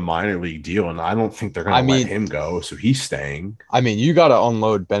still on a minor league deal, and I don't think they're going to let him go, so he's staying. I mean, you got to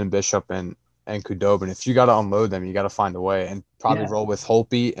unload Ben Bishop and Khudobin. If you got to unload them, you got to find a way, and probably roll with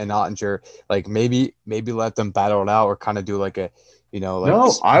Holtby and Ottinger. Like maybe let them battle it out, or kind of do like a,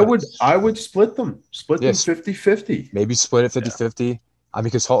 I would split them 50-50. Maybe split it 50-50. I mean,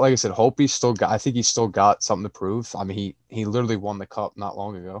 because like I said, Holtby I think he's still got something to prove. I mean, he literally won the cup not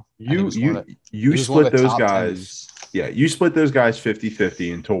long ago. You split those guys. Yeah, you split those guys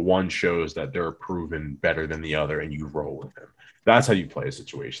 50-50 until one shows that they're proven better than the other, and you roll with them. That's how you play a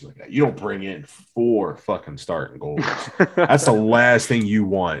situation like that. You don't bring in 4 fucking starting goalies. That's the last thing you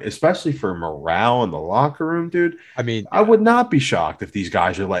want, especially for morale in the locker room, dude. I mean, I would not be shocked if these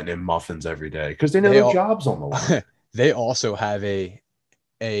guys are letting in muffins every day because they know their job's on the line. They also have a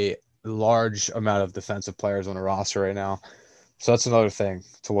large amount of defensive players on the roster right now. So that's another thing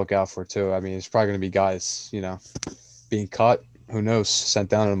to look out for too. I mean, it's probably going to be guys, being cut. Who knows? Sent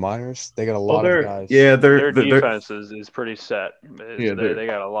down in the minors. They got a lot of guys. Yeah, their defense is pretty set. They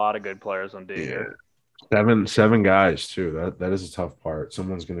got a lot of good players on D. Yeah. 7 guys too. That is a tough part.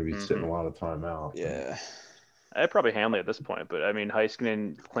 Someone's going to be sitting a lot of time out. Yeah. I'd probably Hanley at this point, but I mean,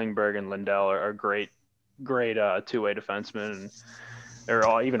 Heiskanen, Klingberg, and Lindell are great great two-way defensemen,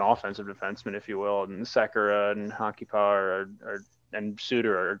 or even offensive defensemen, if you will. And Sekera and Hakipa and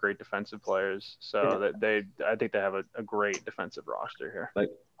Suter are great defensive players. So I think they have a great defensive roster here. Like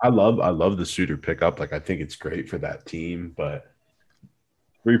I love the Suter pickup. Like I think it's great for that team, but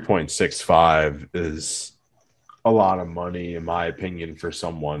 3.65 is a lot of money, in my opinion, for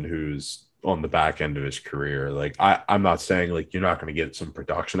someone who's on the back end of his career. Like I'm not saying like you're not going to get some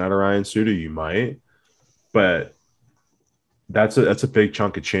production out of Ryan Suter. You might, but that's a big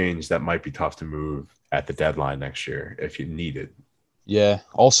chunk of change that might be tough to move at the deadline next year if you need it. Yeah.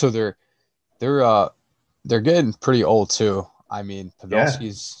 Also, they're getting pretty old too. I mean,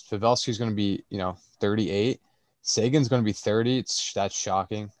 Pavelski's going to be 38. Sagan's going to be 30. That's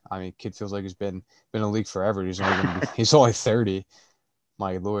shocking. I mean, kid feels like he's been in the league forever. He's only 30.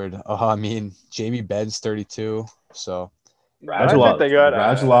 My lord. I mean, Jamie Benn's 32. So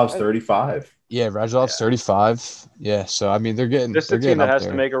Radulov's 35. Yeah, Radulov's 35. Yeah, so I mean, they're getting. This is a team that has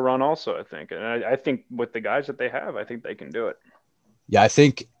to make a run, also. I think, and I think with the guys that they have, I think they can do it. Yeah, I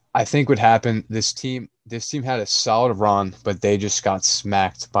think what happened. This team had a solid run, but they just got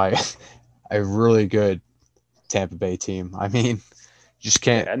smacked by a really good Tampa Bay team. I mean, just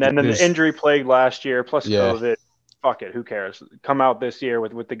can't. And then the injury plague last year, plus COVID. Fuck it, who cares? Come out this year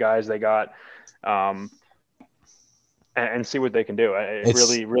with the guys they got, and see what they can do.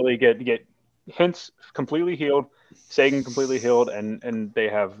 Really get Hintz completely healed, Sagan completely healed, and they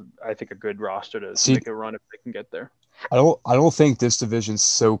have, I think, a good roster to make a run if they can get there. I don't think this division's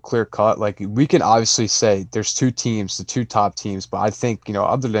so clear cut. Like, we can obviously say there's two teams, the two top teams, but I think,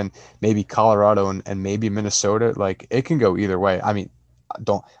 other than maybe Colorado and maybe Minnesota, like, it can go either way. I mean, I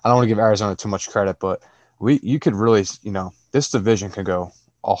don't want to give Arizona too much credit, but you could really, this division can go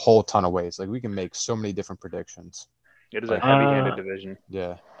a whole ton of ways. Like, we can make so many different predictions. It is a heavy-handed division.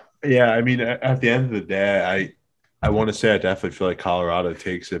 Yeah. Yeah, I mean, at the end of the day, I want to say I definitely feel like Colorado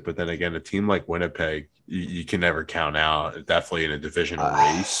takes it, but then again, a team like Winnipeg, you can never count out. Definitely in a divisional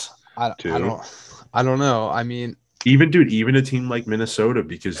race. I don't know. I mean, even a team like Minnesota,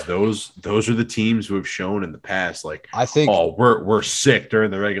 because those are the teams who have shown in the past, like, I think, we're sick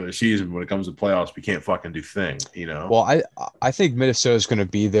during the regular season, but when it comes to playoffs, we can't fucking do thing. Well, I think Minnesota's going to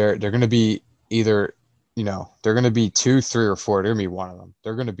be there. They're going to be either. They're going to be 2, 3, or 4. They're going to be one of them.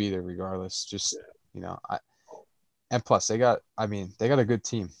 They're going to be there regardless. Just, and plus they got a good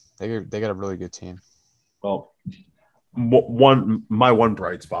team. They got a really good team. Well, my one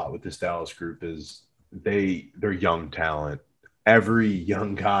bright spot with this Dallas group is they're young talent. Every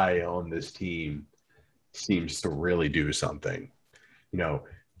young guy on this team seems to really do something.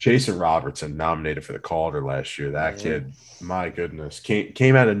 Jason Robertson, nominated for the Calder last year. That kid, my goodness,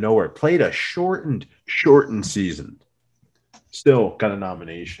 came out of nowhere. Played a shortened season. Still got a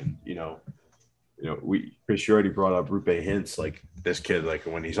nomination. Chris, you already brought up Rupe Hintz. Like, this kid, like,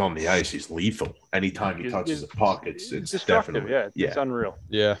 when he's on the ice, he's lethal. Anytime he touches the puck, it's definitely it's unreal.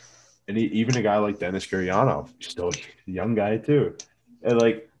 Yeah, and even a guy like Dennis Gurianov, still a young guy too.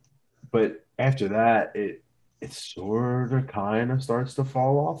 And but after that, it sort of kind of starts to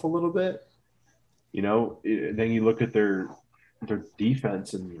fall off a little bit. Then you look at their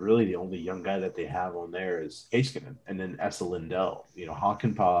defense, and really the only young guy that they have on there is Heiskanen, and then Esa Lindell.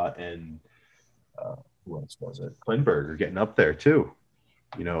 Hakanpää and who else was it? Klingberg are getting up there too.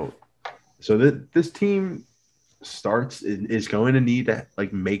 So this team is going to need to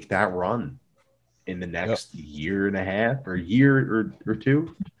make that run in the next year and a half or year or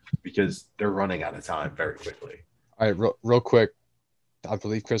two, because they're running out of time very quickly. All right, real quick. I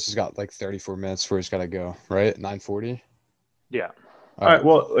believe Chris has got 34 minutes before he's got to go, right? 9:40? Yeah. All right.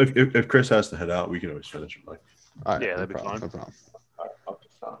 Well, if Chris has to head out, we can always finish it. All right, yeah, that'd be fine. No problem.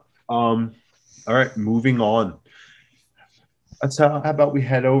 All right, moving on. How about we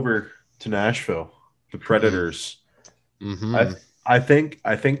head over to Nashville, the Predators. Mm-hmm. I think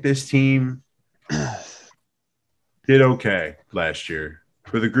this team did okay last year.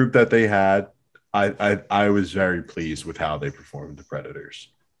 For the group that they had, I was very pleased with how they performed, the Predators.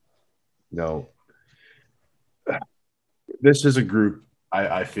 This is a group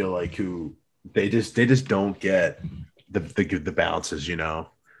I feel like who they just don't get the bounces, and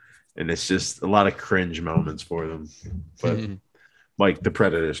it's just a lot of cringe moments for them. But Mike, the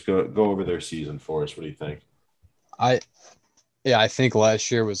Predators, go over their season for us. What do you think? I think last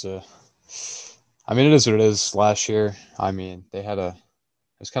year was it is what it is. Last year, it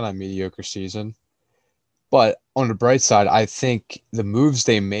was kind of a mediocre season. But on the bright side, I think the moves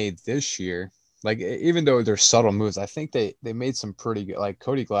they made this year, even though they're subtle moves, I think they made some pretty good, like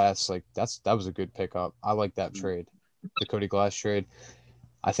Cody Glass, that was a good pickup. I like that trade, the Cody Glass trade.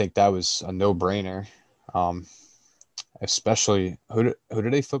 I think that was a no-brainer. Especially who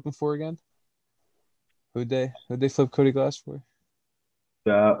did they flip him for again? Who'd they flip Cody Glass for?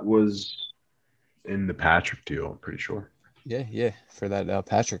 That was in the Patrick deal, I'm pretty sure. Yeah, for that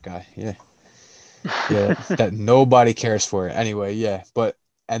Patrick guy. Yeah, that nobody cares for. Anyway, yeah, but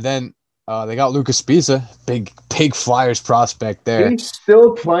and then they got Lucas Pisa, big Flyers prospect there. He's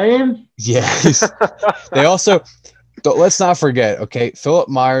still playing? Yeah, they also let's not forget. Okay, Philip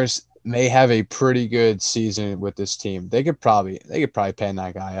Myers may have a pretty good season with this team. They could probably pan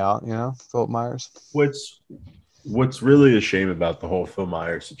that guy out. You know, Philip Myers. What's really a shame about the whole Phil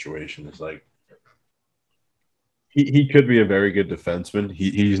Myers situation is like he could be a very good defenseman.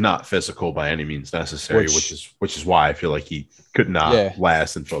 He's not physical by any means necessary, which is why I feel like he could not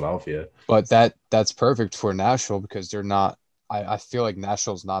last in Philadelphia. But that's perfect for Nashville because they're not. I feel like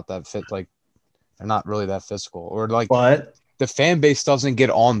Nashville's not that fit. Like they're not really that physical, or like but the fan base doesn't get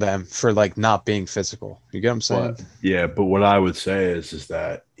on them for like not being physical. You get what I'm saying? But what I would say is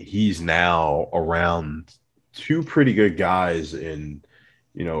that he's now around two pretty good guys in,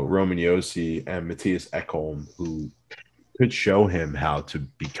 Roman Josi and Matthias Ekholm, who could show him how to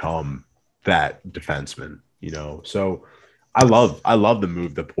become that defenseman, So I love the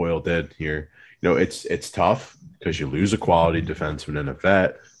move that Poile did here. It's tough because you lose a quality defenseman and a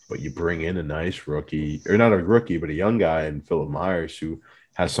vet, but you bring in a nice rookie, or not a rookie, but a young guy in Philip Myers who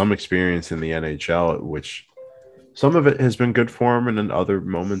has some experience in the NHL, which some of it has been good for him, and then other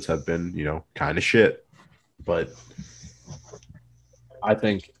moments have been, kind of shit. But I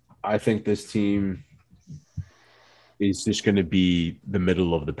think this team is just going to be the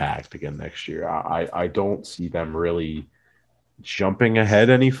middle of the pack again next year. I don't see them really jumping ahead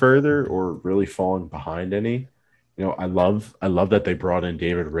any further or really falling behind any. I love that they brought in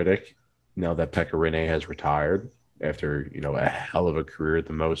David Riddick now that Pekka Rinne has retired after, a hell of a career at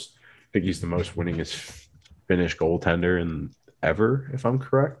the most. I think he's the most winningest Finnish goaltender in ever, if I'm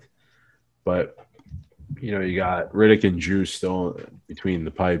correct. But, you got Riddick and Juice still between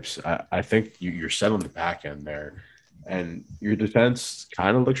the pipes. I think you're set on the back end there. And your defense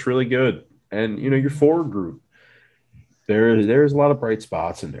kind of looks really good. And, your forward group, there's a lot of bright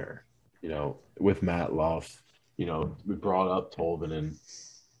spots in there, with Matt Luff. We brought up Tolvin and,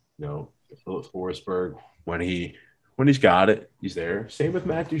 Philip Forsberg when he's got it, he's there. Same with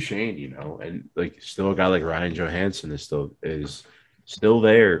Matt Duchene, and like still a guy like Ryan Johansson is still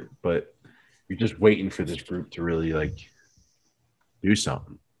there, but you're just waiting for this group to really like do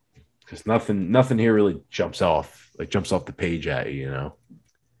something because nothing here really jumps off the page at you.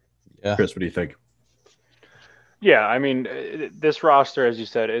 Yeah, Chris, what do you think? Yeah, I mean, this roster, as you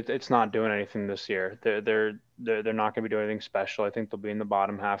said, it's not doing anything this year. They're not going to be doing anything special. I think they'll be in the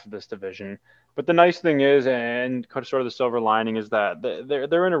bottom half of this division. But the nice thing is, and sort of the silver lining, is that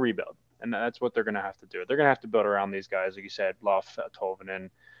they're in a rebuild, and that's what they're going to have to do. They're going to have to build around these guys, like you said, Luff,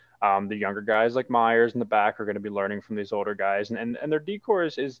 Tolvanen. The younger guys like Myers in the back are going to be learning from these older guys, and their decor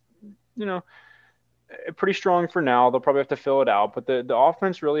is pretty strong for now. They'll probably have to fill it out, but the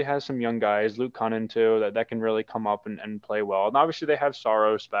offense really has some young guys, Luke Cunnin too, that can really come up and play well. And obviously they have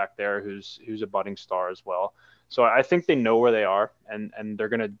Saros back there, who's a budding star as well. So I think they know where they are, and they're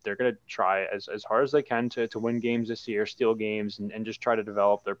gonna try as hard as they can to win games this year, steal games, and just try to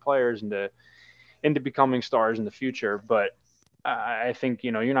develop their players into becoming stars in the future. But I think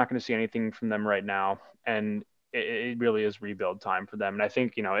you're not going to see anything from them right now, and it really is rebuild time for them. And I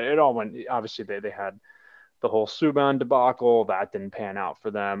think it all went. Obviously, they had the whole Subban debacle that didn't pan out for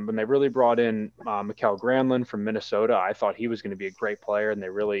them. When they really brought in Mikael Granlund from Minnesota, I thought he was going to be a great player, and they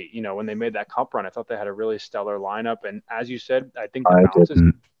really, when they made that cup run, I thought they had a really stellar lineup. And as you said, I think the bounce is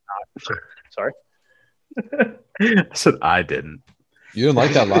not. Sorry, I said I didn't. You didn't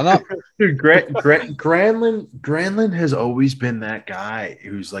like that lineup? Dude, Granlund has always been that guy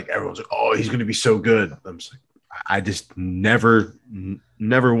who's like, everyone's like, oh, he's going to be so good. I'm just like, I just never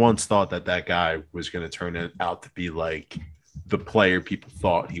once thought that guy was going to turn out to be like the player people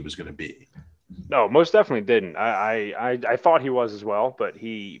thought he was going to be. No, most definitely didn't. I thought he was as well, but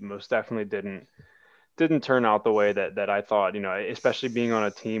he most definitely didn't turn out the way that I thought, especially being on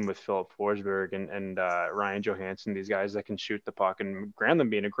a team with Philip Forsberg and Ryan Johansson, these guys that can shoot the puck, and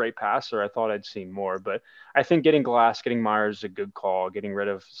Granlund being a great passer. I thought I'd seen more, but I think getting Glass, getting Myers is a good call. Getting rid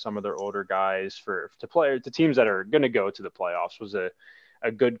of some of their older guys to teams that are going to go to the playoffs was a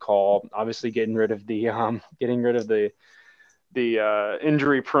good call. Obviously getting rid of the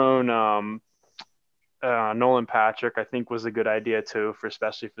injury prone, Nolan Patrick, I think, was a good idea too,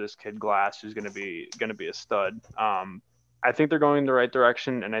 especially for this kid Glass, who's going to be a stud. I think they're going in the right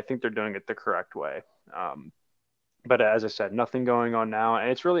direction, and I think they're doing it the correct way. But as I said, nothing going on now, and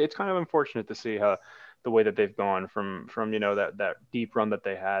it's kind of unfortunate to see how the way that they've gone from that deep run that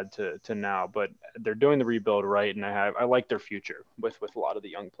they had to now. But they're doing the rebuild right, and I like their future with a lot of the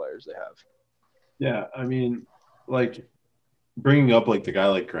young players they have. Yeah, I mean, like bringing up like the guy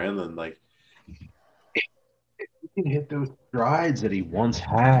like Granlund, like he can hit those strides that he once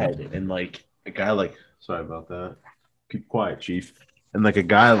had, and like a guy like sorry about that, keep quiet, Chief, and like a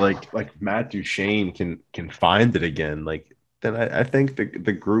guy like Matt Duchene can find it again, like then I think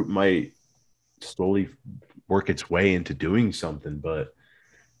the group might slowly work its way into doing something, but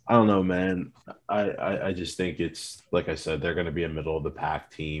I don't know, man. I just think it's like I said, they're going to be a middle of the pack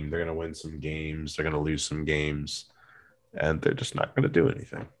team. They're going to win some games. They're going to lose some games, and they're just not going to do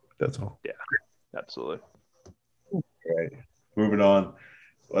anything. That's all. Yeah, absolutely. All right, moving on.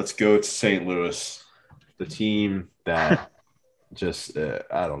 Let's go to St. Louis, the team that just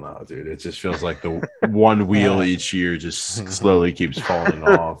I don't know, dude. It just feels like the one wheel each year just slowly keeps falling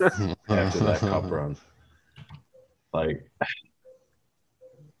off after that cup run. Like.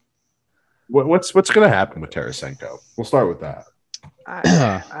 What's going to happen with Tarasenko? We'll start with that.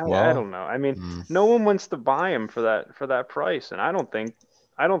 I don't know. I mean, no one wants to buy him for that price, and I don't think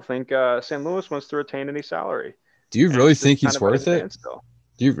St. Louis wants to retain any salary. Do you really think he's worth it?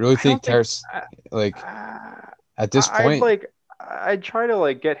 Do you really think Taras at this point? I'd try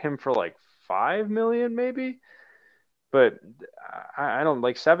to get him for $5 million maybe, but I don't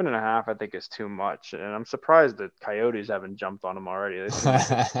like 7.5. I think is too much, and I'm surprised that Coyotes haven't jumped on him already. They seem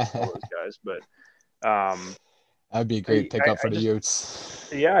those guys, but that'd be a great pickup for the Utes.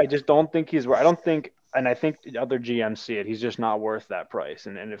 Yeah, I just don't think he's. I don't think, and I think the other GMs see it. He's just not worth that price.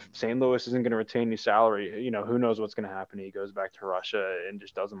 And if St. Louis isn't going to retain any salary, who knows what's going to happen? He goes back to Russia and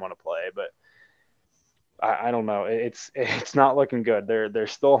just doesn't want to play, but. I don't know. It's not looking good. They're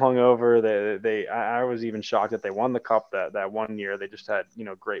still hungover. I was even shocked that they won the cup that one year. They just had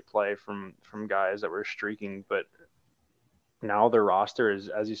great play from guys that were streaking, but now their roster is,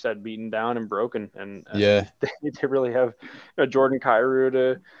 as you said, beaten down and broken. And yeah, they really have Jordan Kyrou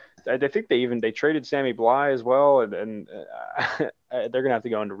to. I think they traded Sammy Bly as well, and they're gonna have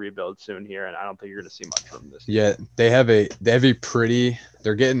to go into rebuild soon here. And I don't think you're gonna see much from this. Yeah, they have a pretty.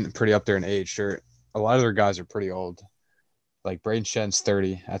 They're getting pretty up there in age. A lot of their guys are pretty old. Like Braden Shen's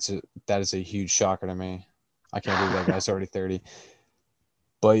 30. That is a huge shocker to me. I can't believe that guy's already 30.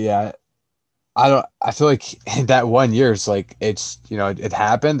 But yeah, I feel like that 1 year is like it's it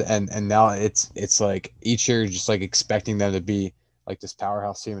happened and now it's like each year you're just like expecting them to be like this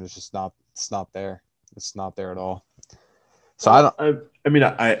powerhouse team and it's not there. It's not there at all. So I mean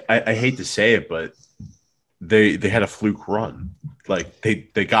I hate to say it, but they had a fluke run. Like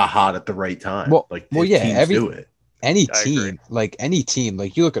they got hot at the right time. Well, teams do it. Any team,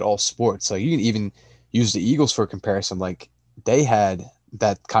 you look at all sports, like you can even use the Eagles for comparison. Like they had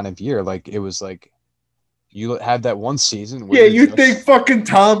that kind of year. Like it was like you had that one season. Where you think fucking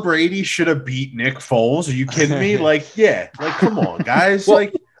Tom Brady should have beat Nick Foles? Are you kidding me? Come on, guys. Well,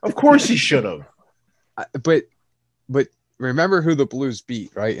 of course he should have. But remember who the Blues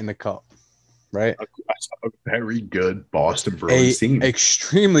beat, right, in the Cup? Right, a very good Boston Bruins team,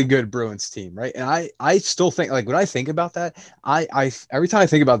 extremely good Bruins team, right? And I still think when I think about that, I every time I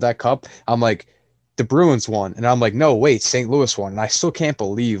think about that cup, I'm like, the Bruins won, and I'm like, no, wait, St. Louis won, and I still can't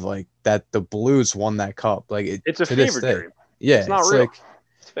believe that the Blues won that cup. It's a fever dream. Yeah, it's not real.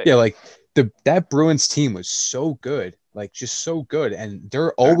 It's fake. Yeah, that Bruins team was so good, just so good, and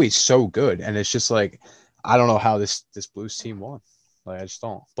they're always so good, and it's just I don't know how this Blues team won. I just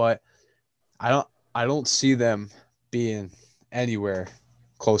don't, but. I don't see them being anywhere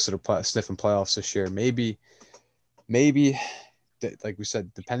close to the sniffing playoffs this year. Maybe, like we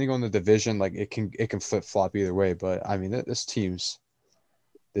said, depending on the division, it can flip flop either way. But I mean, this team's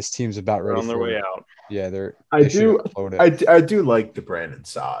about ready on their way out. Yeah, I do like the Brandon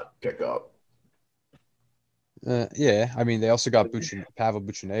Saad pickup. Yeah, I mean, they also got Pavel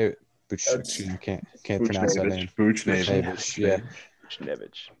Buchnevich. You can't pronounce that name. Buchnevich. Yeah.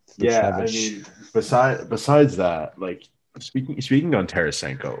 Yeah, I mean, besides that, speaking on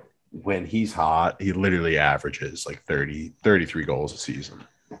Tarasenko, when he's hot, he literally averages 33 goals a season.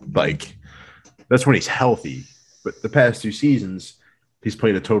 That's when he's healthy. But the past 2 seasons, he's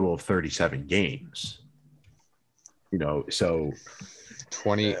played a total of 37 games. So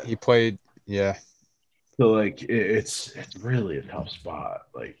 20. He played, yeah. So it's really a tough spot.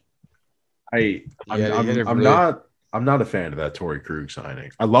 I'm not a fan of that Torrey Krug signing.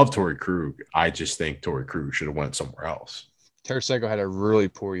 I love Torrey Krug. I just think Torrey Krug should have went somewhere else. Tarasenko had a really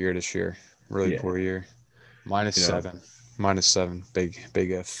poor year this year. Poor year. -7.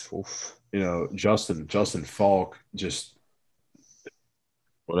 Big F. Oof. Justin Falk, just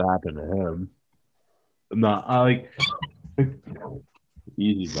what happened to him? No, I like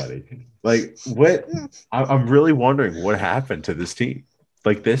easy, buddy. Like what? I'm really wondering what happened to this team.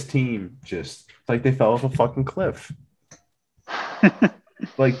 Like this team just like they fell off a fucking cliff.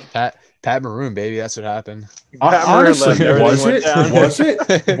 Like Pat Maroon, baby, that's what happened. honestly, Everything was went it? down. Was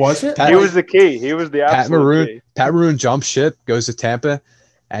it? Was it? Pat- He was the key. He was the absolute key. Pat Maroon jumps ship, goes to Tampa,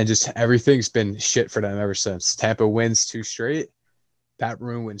 and just everything's been shit for them ever since. Tampa wins 2 straight. Pat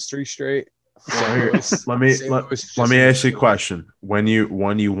Maroon wins 3 straight. Let me ask you a question. When you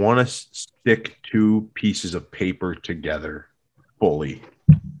want to stick 2 pieces of paper together fully,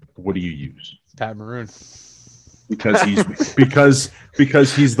 what do you use? Pat Maroon. Because he's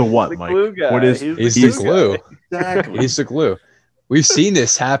the what, The Mike? glue guy. What is He's the glue. exactly? He's the glue. We've seen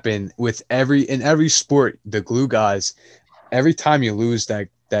this happen with every sport. The glue guys. Every time you lose that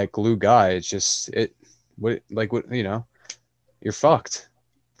glue guy, it's just you're fucked.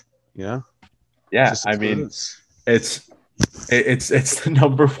 You know. Yeah, I mean, it's the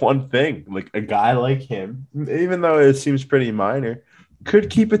number one thing. Like a guy like him, even though it seems pretty minor, could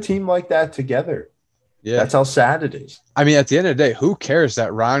keep a team like that together. Yeah, that's how sad it is. I mean, at the end of the day, who cares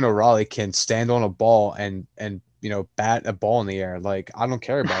that Ryan O'Reilly can stand on a ball and bat a ball in the air? Like, I don't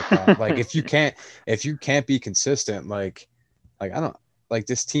care about that. Like, if you can't be consistent, like I don't like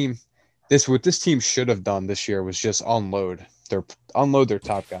this team. What this team should have done this year was just unload their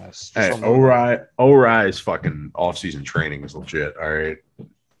top guys. Hey, O'Reilly's fucking off-season training is legit. All right.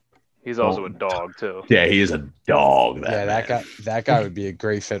 He's also a dog too. Yeah, he is a dog. That guy would be a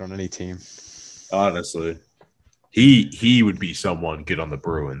great fit on any team. Honestly, he would be someone good on the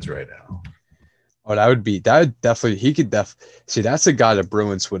Bruins right now. Oh, that would definitely. He could see. That's a guy the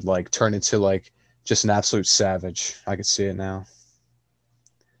Bruins would like turn into like just an absolute savage. I could see it now.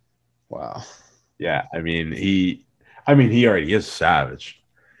 Wow. Yeah, I mean he already is savage.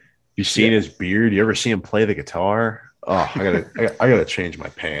 You seen his beard? You ever see him play the guitar? Oh, I gotta change my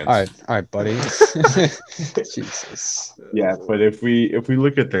pants. All right, buddy. Jesus. Yeah, but if we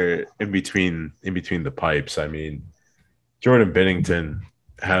look at the in between the pipes, I mean, Jordan Binnington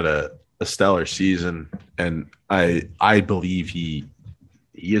had a stellar season, and I believe he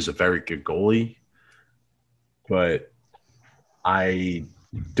is a very good goalie, but I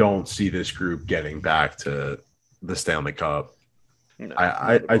don't see this group getting back to the Stanley Cup. No,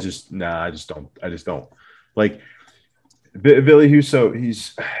 I just don't like Ville Husso.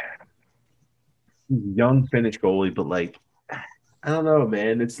 He's young Finnish goalie, but like I don't know,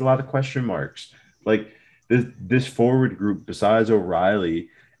 man. It's a lot of question marks. Like this forward group, besides O'Reilly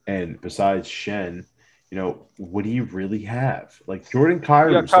and besides Shen, what do you really have? Like Jordan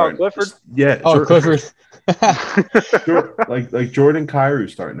Kyrou, Kyle Clifford. Yeah. Clifford. like Jordan Kyrou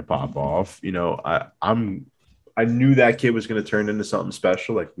starting to pop off. I knew that kid was going to turn into something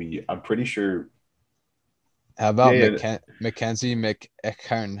special. I'm pretty sure. How about Mackenzie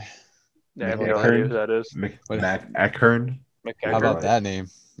McEachern? Yeah, I have no idea who that is. McEachern. How about that name?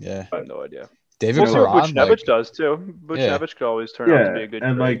 Yeah, I have no idea. David We'll see what Buchnevich does too. Buchnevich could always turn out to be a good.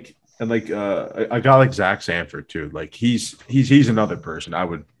 And a guy like Zach Sanford too. Like he's another person.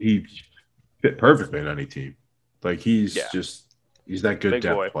 He fit perfectly in any team. Like he's that good big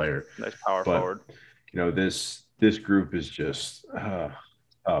depth boy. player. Nice power forward. This group is just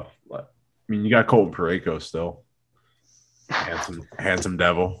tough. I mean, you got Colton Parayko still. Handsome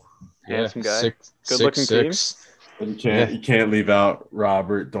devil. Handsome guy. Good looking team. You can't leave out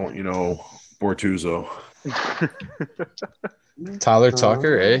Robert, Bortuzzo. Tyler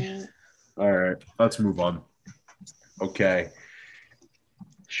Tucker, eh? All right, let's move on. Okay.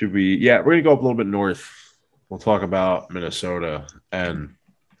 Should we? Yeah, we're gonna go up a little bit north. We'll talk about Minnesota, and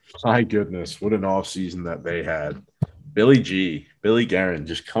my goodness, what an off season that they had. Billy Guerin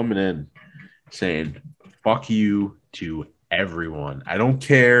just coming in saying, "Fuck you" to everyone. I don't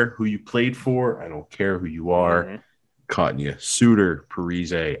care who you played for. I don't care who you are. Mm-hmm. Cutting you. Suter,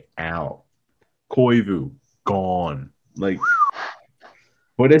 Parise, out. Koivu, gone. Like,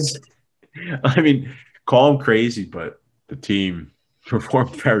 what is – I mean, call them crazy, but the team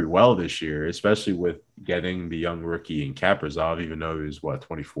performed very well this year, especially with getting the young rookie in Kaprizov, even though he was,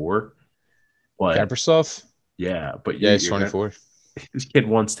 24? But, Kaprizov? Yeah. But he's 24. This kid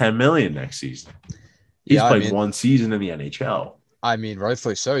wants $10 million next season. He's played one season in the NHL. I mean,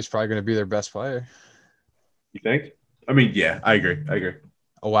 rightfully so. He's probably going to be their best player. You think? I mean, yeah, I agree.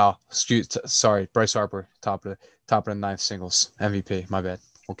 Oh wow! Sorry, Bryce Harper, top of the ninth singles MVP. My bad.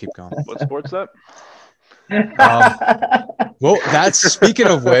 We'll keep going. What sport's that? Well, that's speaking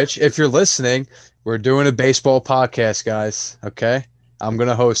of which. If you're listening, we're doing a baseball podcast, guys. Okay, I'm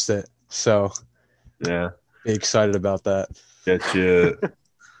gonna host it. So, yeah, be excited about that. Get you.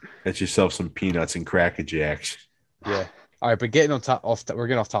 Get yourself some peanuts and Cracker Jacks. Yeah. All right, but we're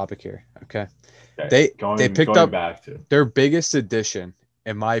getting off topic here. Okay. Okay. They picked up back to their biggest addition,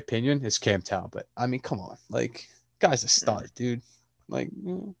 in my opinion, is Cam Talbot. I mean, come on, like guy's a stud, dude. Like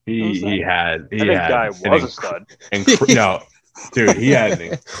he had I think Guy was a stud. No, dude, he had an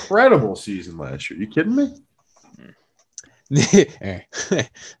incredible season last year. You kidding me?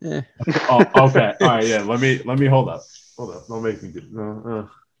 Oh, okay. All right, yeah. Let me hold up. Don't make me do no.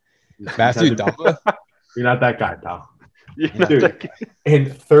 Matthew Dumba. You're not that guy, pal. Dude, in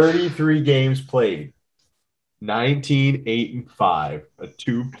 33 games played, 19, 8, and 5, a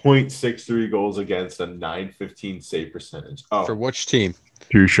 2.63 goals against, a 915 save percentage. Oh, For which team?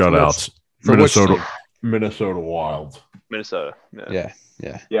 2 shutouts. For Minnesota, which team? Minnesota Wild. Minnesota. Yeah.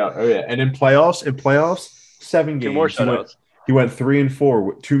 Oh yeah. And in playoffs, 7 games. 2 more shutouts. He went 3-4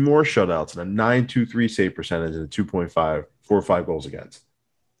 with 2 more shutouts and a 9.23 save percentage and a 2.45 goals against.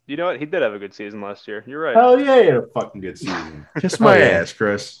 You know what? He did have a good season last year. You're right. Oh yeah, he had a fucking good season. Kiss my ass,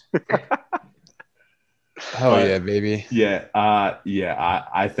 Chris. Oh yeah, baby. Yeah,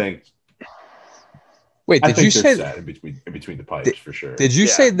 I think. Wait, did you say that in between the pipes for sure? Did you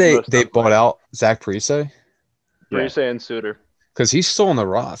say they bought out Zach Parise? Parise and Suter. Because he's still on the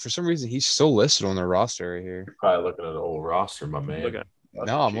roster. For some reason, he's still listed on the roster right here. You're probably looking at the old roster, my man.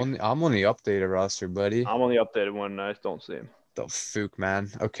 No, I'm on the updated roster, buddy. I'm on the updated one, and I don't see him. The Fook, man.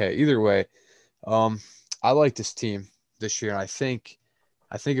 Okay, either way, I like this team this year, and I think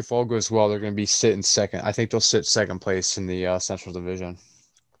if all goes well, they're going to be sitting second. I think they'll sit second place in the Central Division.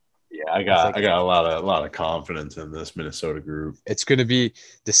 Yeah, I got a lot of confidence in this Minnesota group. It's going to be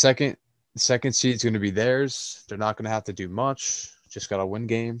the second seed is going to be theirs. They're not going to have to do much. Just got to win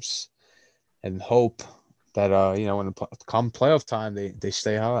games and hope that when it come playoff time they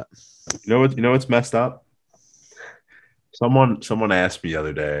stay hot. You know what's messed up? Someone asked me the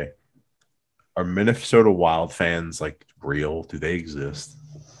other day, are Minnesota Wild fans like real? Do they exist?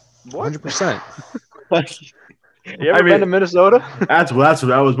 100%. You ever been to Minnesota? That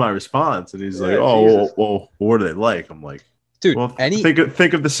was my response, and he's like, "Oh, well, what are they like?" I'm like, "Dude, well,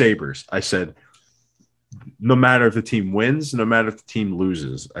 think of the Sabres." I said, "No matter if the team wins, no matter if the team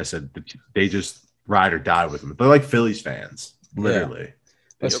loses," I said they just ride or die with them. They're like Phillies fans, literally. Yeah.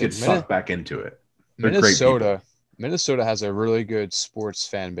 They just get sucked back into it. They're great people. Minnesota has a really good sports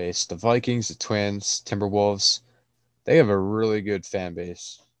fan base. The Vikings, the Twins, Timberwolves, they have a really good fan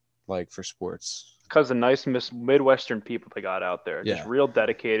base, like for sports. Because the nice Midwestern people they got out there, just real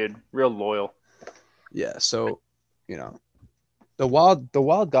dedicated, real loyal. Yeah, so the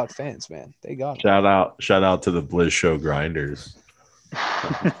Wild got fans, man. They got shout out to the Blizz Show grinders.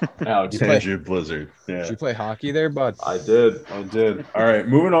 Alexandria Blizzard. Yeah. Did you play hockey there, bud? I did. All right,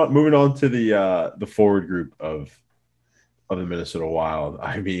 moving on to the forward group of the Minnesota Wild.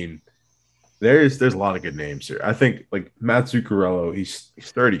 I mean, there's a lot of good names here. I think like Matt Zuccarello, he's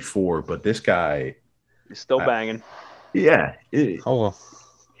 34, but this guy he's still banging. Yeah. He can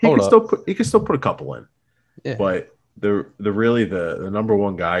still put a couple in. Yeah. But the number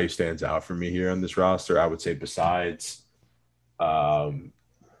one guy who stands out for me here on this roster, I would say besides Kevin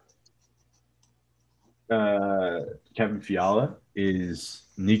Fiala, is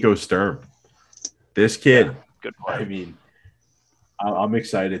Nico Sturm. This kid, good player. I mean, I'm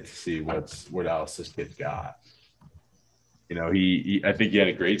excited to see what else this kid's got. I think he had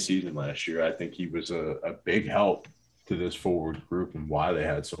a great season last year. I think he was a big help to this forward group and why they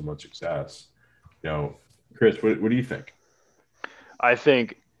had so much success. Chris, what do you think? I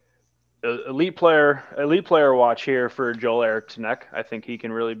think elite player watch here for Joel Eriksson Ek. I think he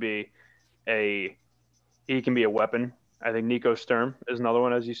can really be a weapon. I think Nico Sturm is another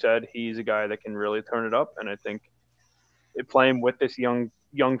one, as you said. He's a guy that can really turn it up, and I think playing with this young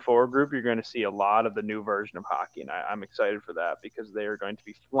forward group, you're going to see a lot of the new version of hockey, and I'm excited for that because they are going to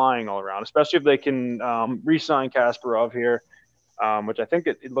be flying all around, especially if they can re-sign Kasparov here, which I think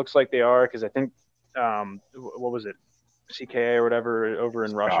it looks like they are because I think what was it, CKA or whatever over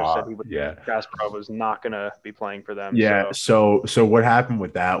in Russia said Kasparov was not going to be playing for them. Yeah. So what happened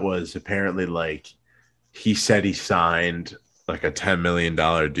with that was apparently like he said he signed like a $10 million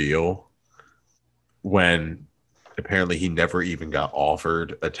deal when apparently he never even got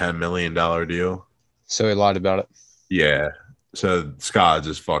offered a $10 million deal. So he lied about it. Yeah. So Scott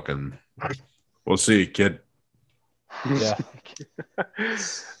just fucking, we'll see, kid. Yeah.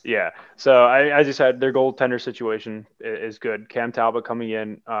 Yeah. So I just had their goaltender situation is good. Cam Talbot coming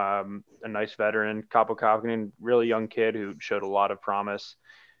in, a nice veteran. Kaapo Kahkonen, really young kid who showed a lot of promise.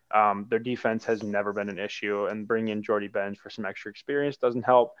 Their defense has never been an issue, and bringing in Jordy Benz for some extra experience doesn't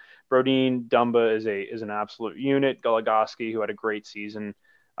help. Brodin Dumba is an absolute unit. Goligoski, who had a great season.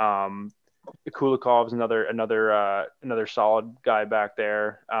 Kulikov's another solid guy back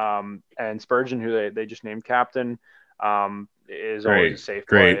there. And Spurgeon, who they just named captain, is always a safe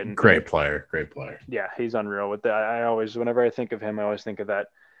play. Great player. Yeah, he's unreal with that. I always, whenever I think of him, I always think of that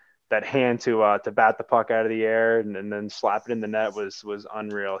hand to bat the puck out of the air and then slap it in the net was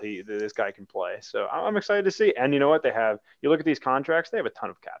unreal. This guy can play, so I'm excited to see. And you know what, you look at these contracts, they have a ton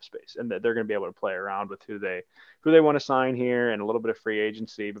of cap space, and they're going to be able to play around with who they want to sign here, and a little bit of free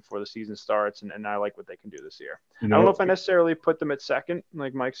agency before the season starts. And I like what they can do this year. I don't know if I necessarily put them at second,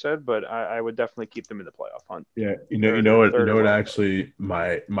 like Mike said, but I would definitely keep them in the playoff hunt. Yeah, you know what actually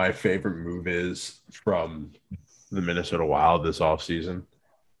my favorite move is from the Minnesota Wild this offseason?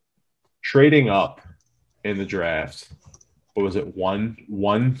 Trading up in the draft. What was it?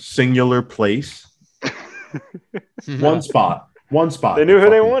 One singular place, one spot. They knew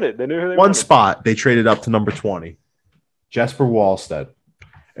who they wanted. One spot. They traded up to number 20, Jesper Wallstedt.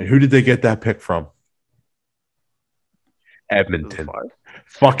 And who did they get that pick from? Edmonton.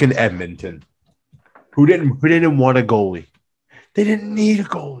 Fucking Edmonton. Who didn't want a goalie? They didn't need a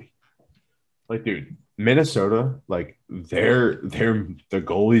goalie. Like, dude, Minnesota, like they're the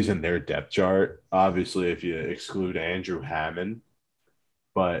goalies in their depth chart. Obviously, if you exclude Andrew Hammond,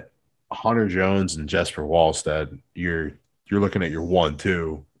 but Hunter Jones and Jesper Wallstedt, you're looking at your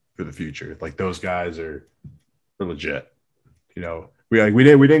 1-2 for the future. Like, those guys are legit. You know, we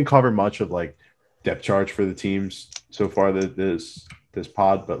didn't cover much of like depth charts for the teams so far this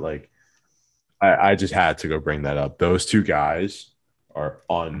pod, but like I just had to go bring that up. Those two guys are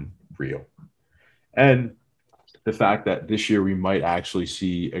unreal. And the fact that this year we might actually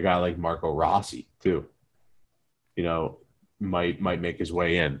see a guy like Marco Rossi too, you know, might make his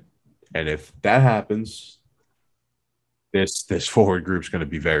way in. And if that happens, this forward group is going to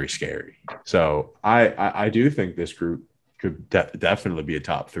be very scary. So I do think this group could definitely be a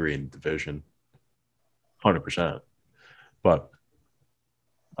top 3 in the division, 100%. But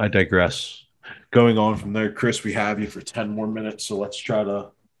I digress. Going on from there, Chris, we have you for 10 more minutes, so let's try to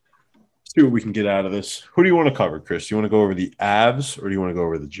see what we can get out of this. Who do you want to cover, Chris? Do you want to go over the Avs or do you want to go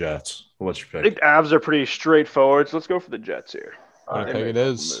over the Jets? What's your pick? I think the Avs are pretty straightforward, so let's go for the Jets here. I think it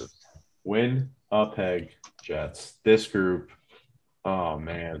is. Winnipeg Jets. This group, oh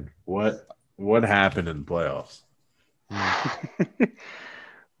man, what happened in the playoffs?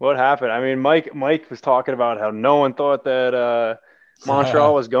 What happened? I mean, Mike was talking about how no one thought that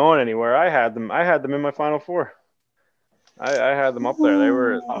Montreal was going anywhere. I had them in my Final Four. I had them up there. They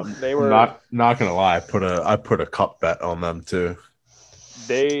were not gonna lie. I put a cup bet on them too.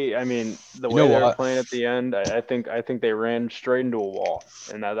 The way they were playing at the end, I think they ran straight into a wall,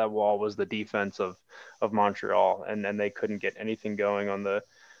 and that wall was the defense of Montreal, and then they couldn't get anything going on the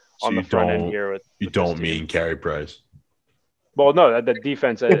front end here. You don't mean Carey Price? Well, no, the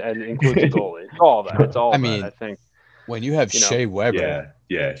defense includes the goalie. It's all that. It's all. I think when you have Shea Weber,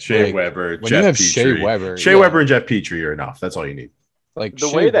 Shea Weber, when Jeff you have Petrie. Shea Weber and Jeff Petrie are enough. That's all you need. Like the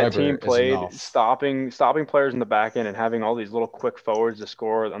way that team played, stopping players in the back end and having all these little quick forwards to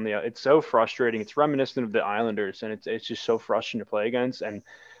score on it's so frustrating. It's reminiscent of the Islanders, and it's just so frustrating to play against. And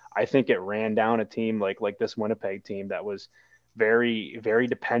I think it ran down a team like this Winnipeg team that was very, very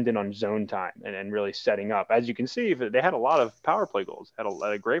dependent on zone time and really setting up. As you can see, they had a lot of power play goals, had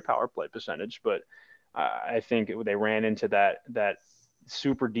a great power play percentage, but I think they ran into that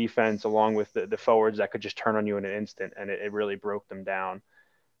super defense along with the forwards that could just turn on you in an instant, and it really broke them down.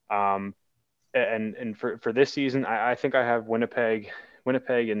 And for this season, I think I have Winnipeg,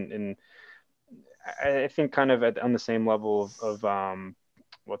 and I think kind of on the same level of of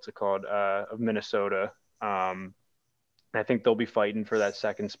Minnesota. I think they'll be fighting for that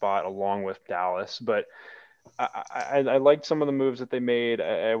second spot along with Dallas, but I liked some of the moves that they made.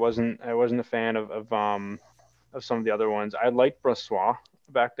 I wasn't a fan of some of the other ones. I liked Brossoit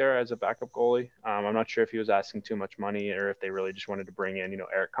back there as a backup goalie. I'm not sure if he was asking too much money or if they really just wanted to bring in,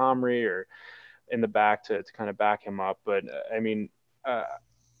 Eric Comrie or in the back to kind of back him up. But I think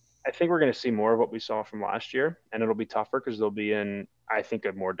we're going to see more of what we saw from last year, and it'll be tougher because they'll be in, I think,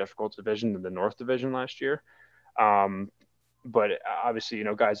 a more difficult division than the North Division last year. But obviously,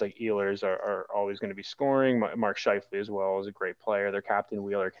 guys like Ehlers are always going to be scoring. Mark Scheifele as well is a great player. Their captain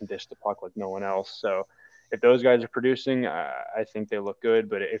Wheeler can dish the puck like no one else. So if those guys are producing, I think they look good.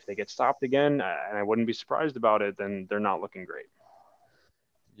 But if they get stopped again, and I wouldn't be surprised about it, then they're not looking great.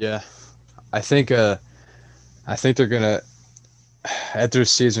 Yeah, I think they're gonna at their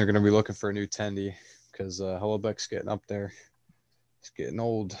season. They're gonna be looking for a new Tendy because Hellebuyck's getting up there. He's getting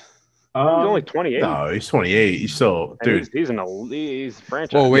old. He's only 28. No, he's 28. He's still, dude. He's a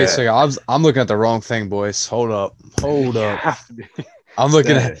franchise. Well, wait a second. I'm looking at the wrong thing, boys. Hold up. I'm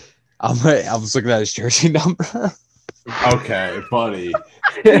looking Say at. it. I was looking at his jersey number. Okay, buddy.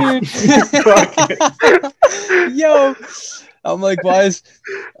 Dude. Fucking- Yo, I'm like, why is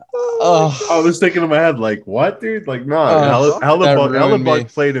I oh was thinking in my head, like, what, dude? Like, no, that ruined me.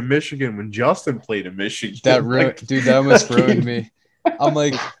 Hellebuck played in Michigan when Justin played in That Michigan. ruined, Like, dude. That almost ruined fucking- me. I'm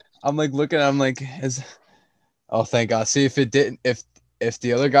like, looking. I'm like, is oh thank God. See if it didn't if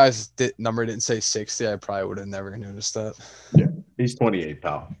the other guy's number didn't say 60, I probably would have never noticed that. yeah, he's 28,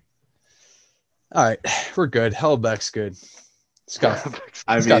 pal. All right, we're good. Hellbeck's good. It's got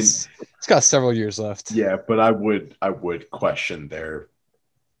I it's mean, got it's got several years left. yeah, but I would question their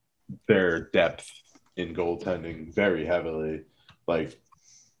depth in goaltending very heavily. Like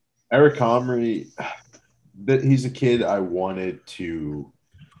Eric Comrie, he's a kid I've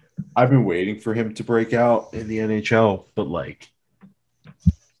been waiting for him to break out in the NHL, but like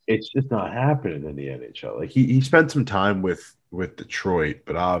it's just not happening in the NHL. Like he spent some time with Detroit,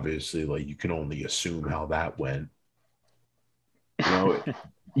 but obviously like you can only assume how that went. You know,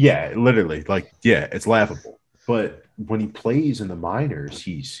 yeah, literally, like yeah, it's laughable. But when he plays in the minors,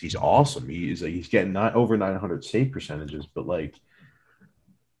 he's awesome. He's getting over 900 save percentages, but like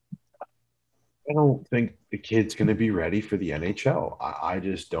I don't think the kid's going to be ready for the NHL. I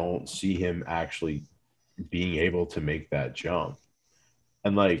just don't see him actually being able to make that jump.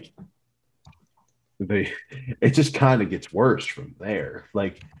 And like it just kind of gets worse from there.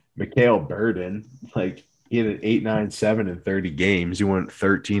 Like Mikhail Burden, like he had an 8.97 in 30 games. He went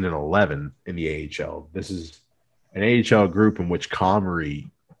 13-11 in the AHL. This is an AHL group in which Comrie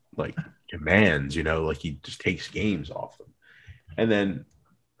like commands, like he just takes games off them. And then,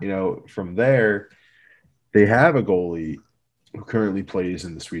 from there, they have a goalie who currently plays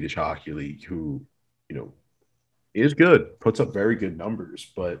in the Swedish Hockey League who, is good, puts up very good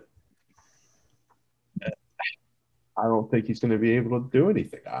numbers, but I don't think he's going to be able to do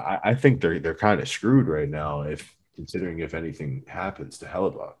anything. I think they're kind of screwed right now considering if anything happens to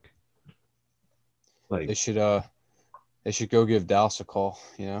Hellebuck. Like They should go give Dallas a call.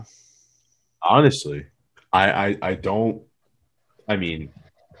 Honestly, I don't. I mean,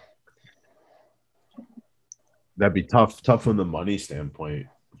 that'd be tough from the money standpoint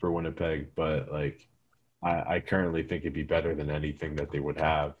for Winnipeg, but like I currently think it'd be better than anything that they would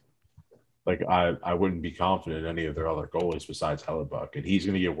have. Like I wouldn't be confident in any of their other goalies besides Hellebuck, and he's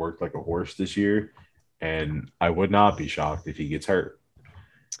going to get worked like a horse this year. And I would not be shocked if he gets hurt.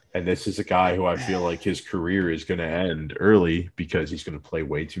 And this is a guy who I feel like his career is going to end early because he's going to play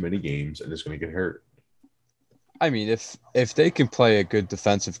way too many games and is going to get hurt. I mean, if they can play a good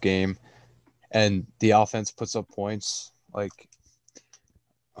defensive game and the offense puts up points, like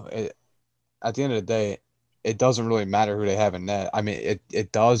at the end of the day, it doesn't really matter who they have in net. I mean,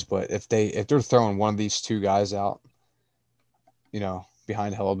 it does, but if they're throwing one of these two guys out,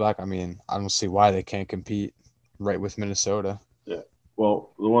 behind Hellebuck, I mean, I don't see why they can't compete right with Minnesota. Yeah.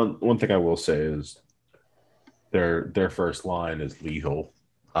 Well, the one thing I will say is their first line is lethal,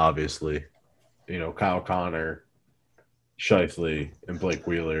 obviously. Kyle Connor, Scheifele, and Blake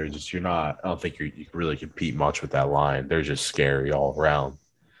Wheeler. I don't think you really compete much with that line. They're just scary all around.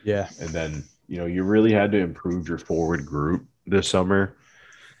 Yeah. And then you really had to improve your forward group this summer.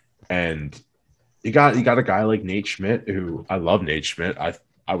 And you got a guy like Nate Schmidt, who I love Nate Schmidt.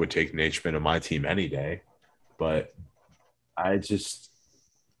 I would take Nate Schmidt on my team any day. But I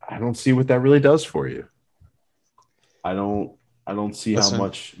don't see what that really does for you. I don't see how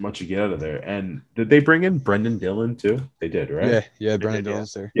much you get out of there. And did they bring in Brendan Dillon too? They did, right? Yeah, Brendan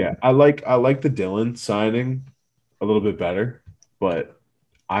Dillon's there. Yeah, I like the Dillon signing a little bit better, but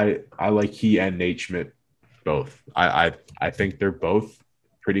I like he and Nate Schmidt both. I think they're both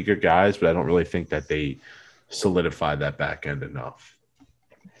pretty good guys, but I don't really think that they solidified that back end enough.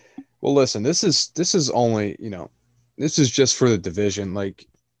 Well, listen, this is only, this is just for the division. Like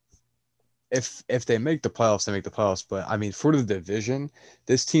if they make the playoffs, they make the playoffs. But I mean, for the division,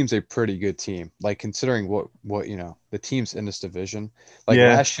 this team's a pretty good team. Like considering what the teams in this division. Like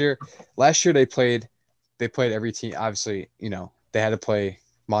last year they played every team. Obviously, they had to play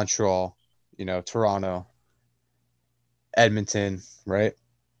Montreal, Toronto, Edmonton, right?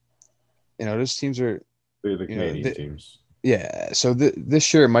 Those teams are They're the Canadian teams. Yeah, so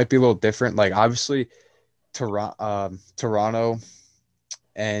this year it might be a little different. Like obviously, Toronto,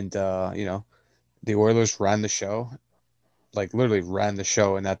 and the Oilers ran the show, like literally ran the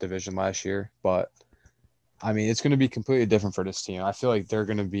show in that division last year. But I mean, it's going to be completely different for this team. I feel like they're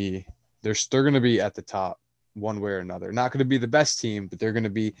going to be at the top one way or another. Not going to be the best team, but they're going to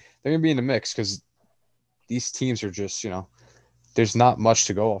be in the mix because these teams are just there's not much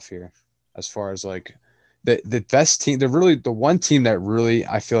to go off here as far as like the best team, the one team that really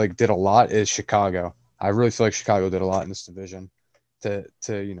I feel like did a lot is Chicago. I really feel like Chicago did a lot in this division. To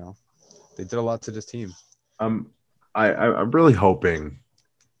they did a lot to this team. I'm really hoping,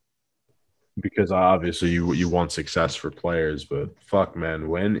 because obviously you want success for players, but fuck, man,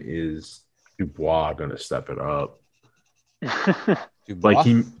 when is Dubois gonna step it up?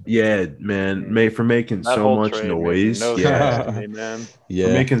 Dubois? Yeah, man, for making That so whole much trade made noise. no sense to me, man. For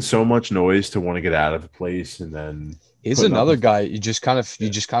Yeah, making so much noise to want to get out of the place, and then he's putting up another a- guy. I just kind of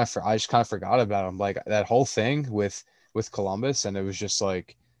forgot about him. Like that whole thing with Columbus, and it was just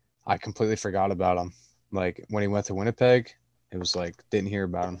like I completely forgot about him. Like when he went to Winnipeg, it was like didn't hear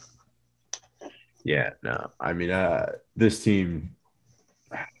about him. Yeah, no, I mean, this team,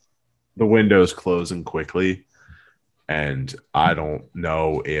 the window's closing quickly, and I don't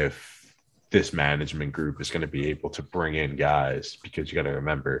know if this management group is going to be able to bring in guys, because you got to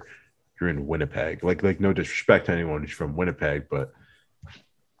remember you're in Winnipeg. Like no disrespect to anyone who's from Winnipeg, but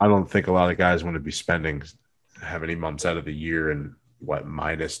I don't think a lot of guys want to be spending how many months out of the year in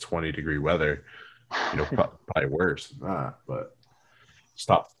minus 20-degree weather. Probably worse than that, but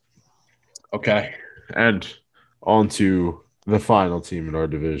stop. Okay. And on to the final team in our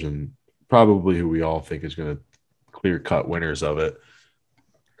division, probably who we all think is going to clear cut winners of it.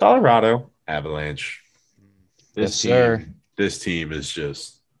 Colorado Avalanche. Yes, sir. This team is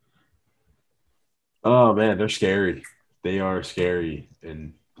just, oh man, they're scary. They are scary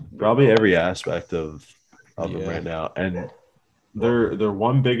in probably every aspect of them right now. And their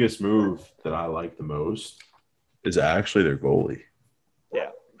one biggest move that I like the most is actually their goalie. Yeah,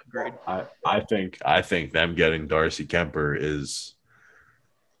 agreed. I think them getting Darcy Kemper is,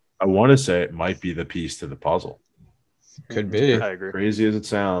 I want to say, it might be the piece to the puzzle. Could be. I agree. Crazy as it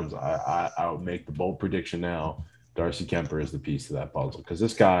sounds, I would make the bold prediction now. Darcy Kemper is the piece to that puzzle, because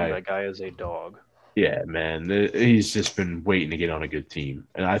that guy is a dog. Yeah, man, he's just been waiting to get on a good team,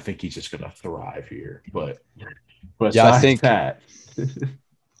 and I think he's just going to thrive here. But yeah, I think that.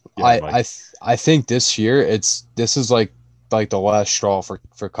 I think this year this is like the last straw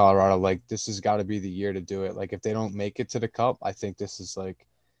for Colorado. Like this has got to be the year to do it. Like if they don't make it to the cup, I think this is like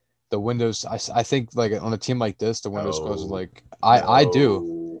the windows. I think like on a team like this, the windows goes like I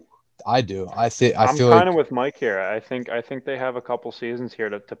do. I feel I'm kind of with Mike here. I think they have a couple seasons here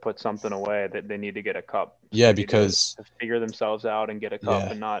to put something away, that they need to get a cup. So yeah, because to figure themselves out and get a cup,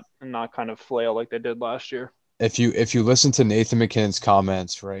 and not kind of flail like they did last year. If you listen to Nathan McKinnon's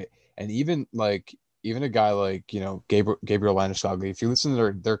comments, right, and even a guy like Gabriel Landeskog, if you listen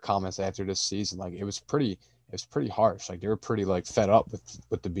to their comments after this season, like it was pretty harsh. Like they were pretty like fed up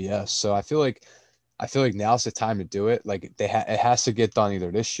with the BS. So I feel like now's the time to do it. Like it has to get done either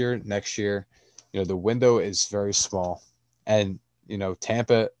this year, next year. The window is very small, and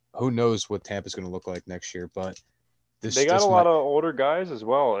Tampa. Who knows what Tampa's going to look like next year? But they got a lot of older guys as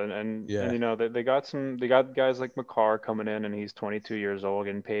well, and they got guys like Makar coming in, and he's 22 years old,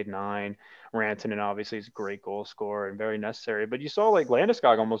 getting paid $9. Rantanen obviously is a great goal scorer and very necessary, but you saw like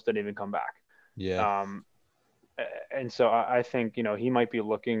Landeskog almost didn't even come back. Yeah. And so I think he might be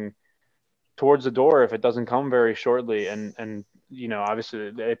looking towards the door if it doesn't come very shortly, and obviously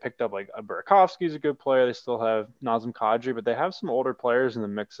they picked up like Burakovsky's a good player. They still have Nazem Kadri, but they have some older players in the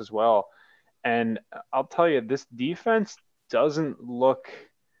mix as well. And I'll tell you, this defense doesn't look,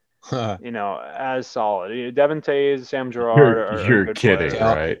 as solid. Devon Toews, Sam Girard You're kidding,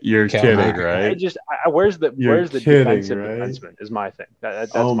 right? You're kidding, right? Where's the defensive defenseman is my thing.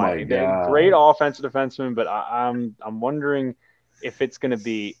 That's my God. Great offensive defenseman, but I'm wondering if it's going to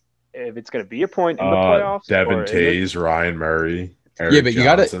be a point in the playoffs. Devon Toews, Ryan Murray. Eric but you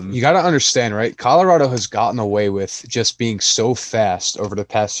gotta understand, right? Colorado has gotten away with just being so fast over the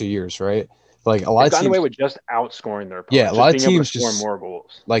past few years, right? Like a lot of teams gotten away with just outscoring their opponents. Yeah, a lot of teams score more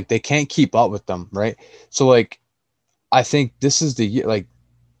goals. Like they can't keep up with them, right? So like, I think this is the year. Like,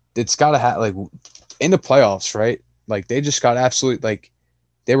 it's got to have like in the playoffs, right? Like they just got absolutely like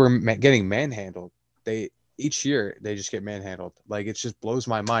they were getting manhandled. Each year they just get manhandled. Like it just blows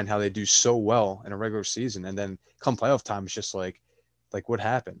my mind how they do so well in a regular season, and then come playoff time, it's just like what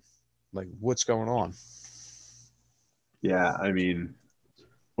happened? Like what's going on? Yeah, I mean,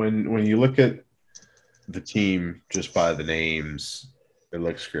 when you look at the team just by the names, it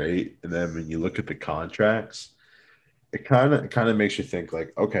looks great, and then when you look at the contracts, it kind of makes you think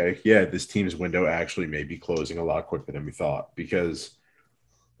like, okay, yeah, this team's window actually may be closing a lot quicker than we thought, because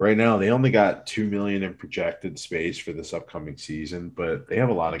right now they only got $2 million in projected space for this upcoming season, but they have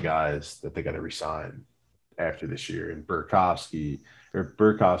a lot of guys that they got to resign after this year, and Burakovsky,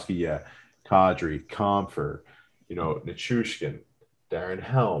 yeah, Kadri, Comfer, Nichushkin, Darren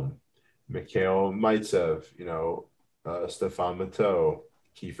Helm, Mikhail Maitsev, Stefan Matteau,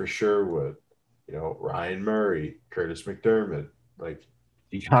 Kiefer Sherwood, Ryan Murray, Curtis McDermott. Like,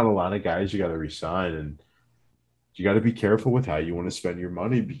 you got a lot of guys you got to resign, and you got to be careful with how you want to spend your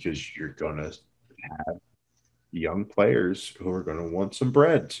money because you're going to have young players who are going to want some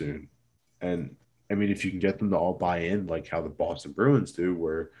bread soon. And I mean, if you can get them to all buy in, like how the Boston Bruins do,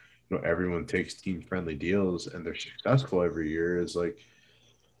 where everyone takes team-friendly deals and they're successful every year, is like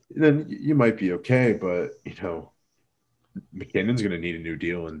then you might be okay. But McKinnon's going to need a new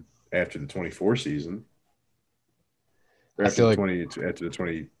deal after the 24 season, or I after feel the like 20 after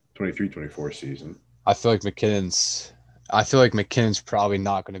the 2023-24 season. I feel like McKinnon's probably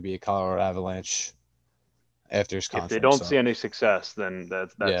not going to be a Colorado Avalanche after his contract. If they don't see any success, then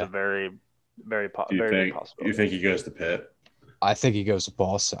that's Yeah. a very, very, Do you very think big possibility. you think he goes to Pitt? I think he goes to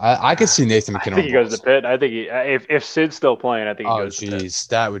Boston. I could see Nathan McKinnon. I think he goes to Pitt. I think if Sid's still playing, I think he goes to Pitt. Oh, geez,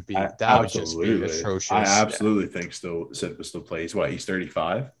 that would just be atrocious. I absolutely think Sid will still play. He's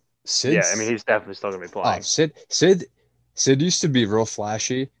 35. Sid's, yeah, I mean he's definitely still gonna be playing. Oh, Sid used to be real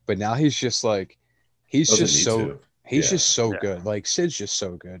flashy, but now he's just like he's just so good. Like Sid's just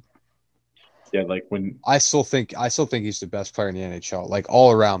so good. Yeah, like when I still think he's the best player in the NHL, like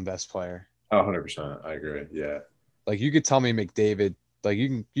all around best player. 100%, I agree. Yeah. Like you could tell me McDavid, like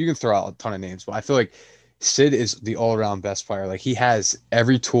you can throw out a ton of names, but I feel like Sid is the all around best player. Like he has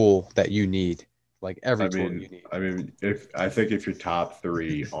every tool that you need. Like every tool you need. I mean, if your top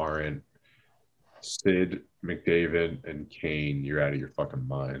three aren't Sid, McDavid, and Kane, you're out of your fucking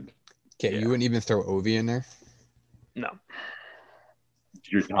mind. Okay, you wouldn't even throw Ovi in there? No.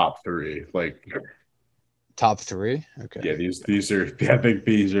 Your top three, like top three? Okay. Yeah, these are I think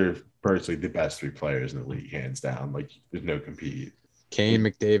these are personally the best three players in the league, hands down. Like there's no compete. Kane,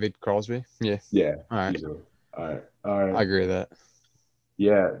 McDavid, Crosby. Yeah. Yeah. All right. Easily. All right. I agree with that.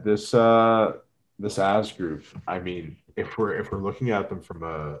 Yeah, this Avs group. I mean, if we're looking at them from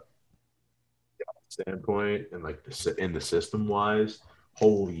a standpoint and like in the system wise,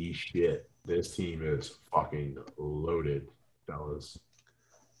 holy shit, this team is fucking loaded, fellas.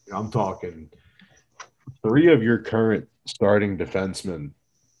 I'm talking 3 of your current starting defensemen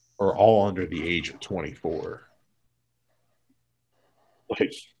are all under the age of 24.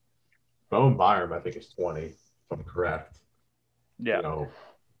 Like Bowen Byram, I think is 20, if I'm correct. Yeah.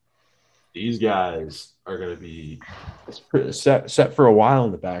 These guys are going to be set for a while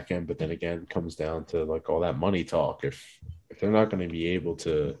in the back end, but then again, it comes down to like all that money talk. If they're not going to be able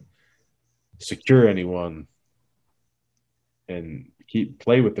to secure anyone and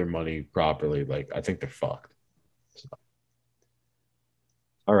play with their money properly, like I think they're fucked. So.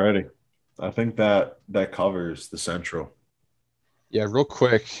 Alrighty, I think that covers the Central. Yeah, real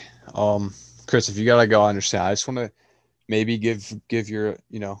quick, Chris, if you gotta go, I understand. I just want to maybe give your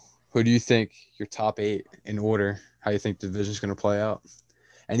who do you think your top 8 in order? How you think the division's going to play out?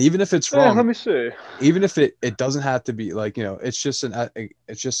 And even if it's wrong, let me see. Even if it doesn't have to be like it's just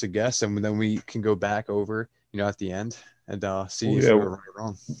a guess, and then we can go back over at the end and see if we're right or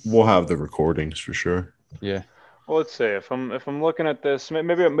wrong. We'll have the recordings for sure. Yeah. Well, let's see. If I'm looking at this,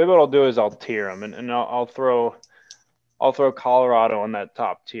 maybe what I'll do is I'll tier them, and I'll throw Colorado on that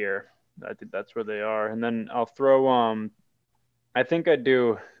top tier. I think that's where they are, and then I'll throw I think I'd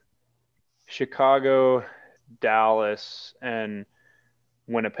do Chicago, Dallas, and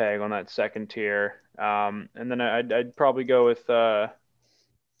Winnipeg on that second tier. And then I'd probably go with in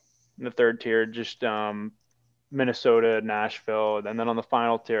the third tier, just Minnesota, Nashville, and then on the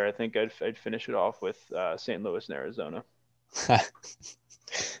final tier, I think I'd finish it off with St. Louis and Arizona.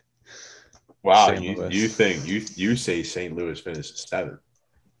 Wow, you think you say St. Louis finishes 7th?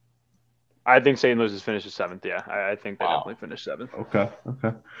 I think St. Louis is finished 7th. Yeah, I think they definitely finished 7th. Okay.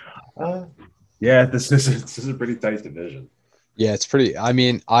 Yeah, this is a pretty tight division. Yeah, it's pretty. I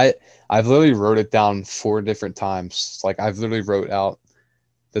mean, I've literally wrote it down 4 different times. Like I've literally wrote out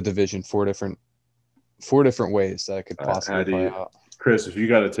the division 4 different ways that I could possibly play out. Chris, if you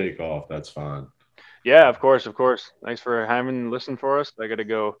got to take off, that's fine. Yeah, of course. Thanks for having listened for us. I got to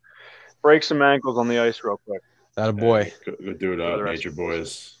go break some ankles on the ice real quick. That a boy. Go do it up, Nature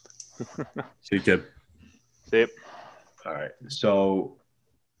Boys. See you, kid. See you. All right. So,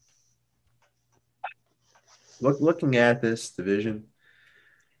 looking at this division,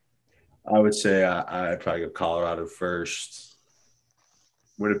 I would say I'd probably go Colorado first,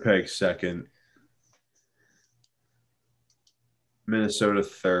 Winnipeg second, Minnesota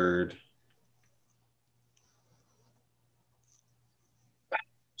third,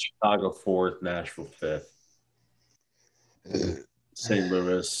 Chicago fourth, Nashville fifth, St.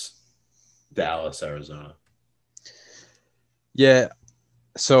 Louis, Dallas, Arizona. Yeah.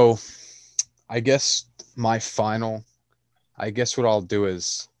 So I guess what I'll do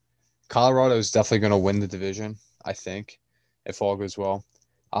is Colorado is definitely going to win the division, I think, if all goes well.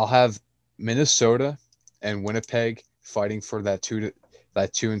 I'll have Minnesota and Winnipeg fighting for that 2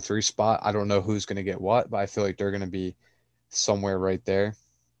 and 3 spot. I don't know who's going to get what, but I feel like they're going to be somewhere right there.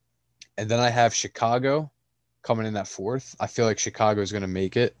 And then I have Chicago coming in at 4th. I feel like Chicago is going to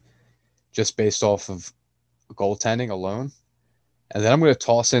make it just based off of goaltending alone. And then I'm going to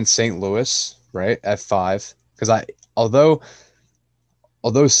toss in St. Louis, right, at 5. Because although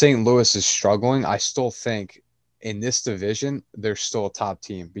St. Louis is struggling, I still think in this division, they're still a top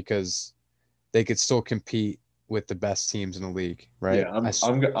team because they could still compete with the best teams in the league, right? Yeah,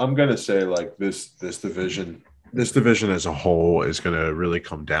 I'm gonna say like this division as a whole is gonna really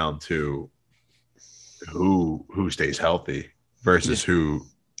come down to who stays healthy versus who,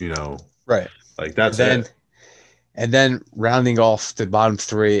 right. like that's it. it. And then rounding off the bottom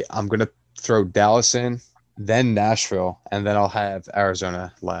 3, I'm gonna throw Dallas in, then Nashville, and then I'll have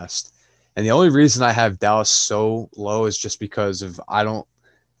Arizona last. And the only reason I have Dallas so low is just because of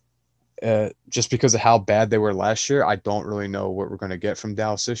how bad they were last year. I don't really know what we're going to get from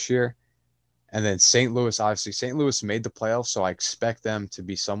Dallas this year. And then St. Louis, obviously, St. Louis made the playoffs, so I expect them to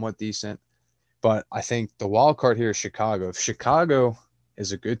be somewhat decent. But I think the wild card here is Chicago. If Chicago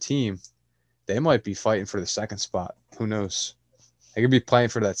is a good team, they might be fighting for the 2nd spot. Who knows? They could be playing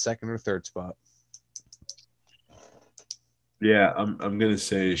for that 2nd or 3rd spot. Yeah, I'm gonna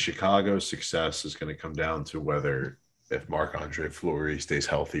say Chicago's success is gonna come down to whether if Marc-Andre Fleury stays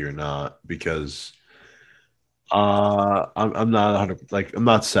healthy or not, because I'm not 100, like I'm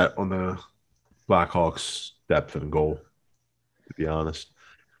not set on the Blackhawks depth and goal, to be honest.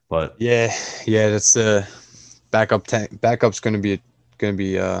 But yeah, that's the backup tank. Backup's gonna be you're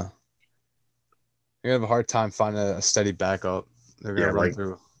gonna have a hard time finding a steady backup. They're gonna run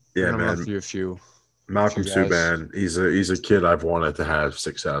through. Yeah, run man. through a few. Malcolm few guys. Subban, he's a kid I've wanted to have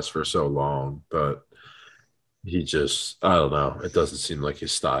success for so long, but he just, I don't know. It doesn't seem like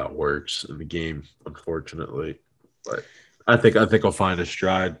his style works in the game, unfortunately. But I think I'll find a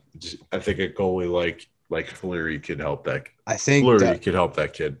stride. I think a goalie like Fleury could help that. I think Fleury could help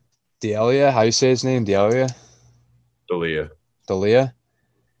that kid. Delia, how you say his name? Delia.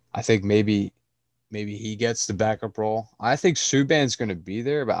 I think maybe he gets the backup role. I think Subban's going to be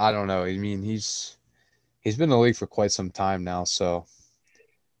there, but I don't know. I mean, he's been in the league for quite some time now, so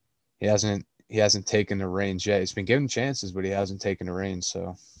he hasn't taken the reins yet. He's been given chances, but he hasn't taken the reins.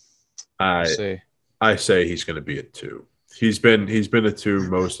 So I say he's going to be a 2. He's been a 2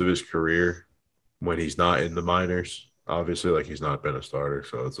 most of his career when he's not in the minors. Obviously, like he's not been a starter,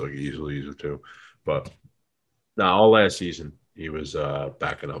 so it's like easily he's a 2. But all last season he was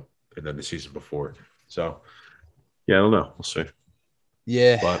backing up, and then the season before. So yeah, I don't know. We'll see.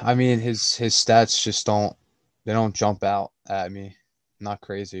 Yeah, but I mean his stats just don't jump out at me. Not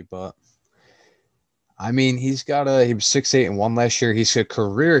crazy, but I mean he was 6-8-1 last year. He's a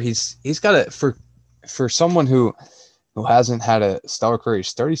career. He's got it for someone who hasn't had a stellar career.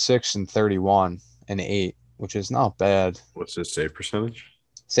 He's 36-31-8, which is not bad. What's his save percentage?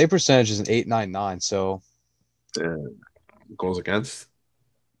 Save percentage is an 8.99. So goals against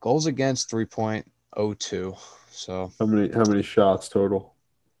 3.02. So how many shots total?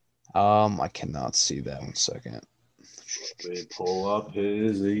 I cannot see that. 1 second. Let me pull up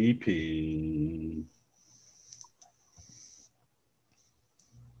his EP.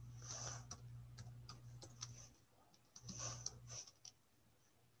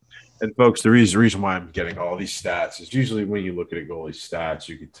 And folks, the reason why I'm getting all these stats is usually when you look at a goalie's stats,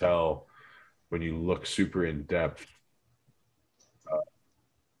 you can tell when you look super in depth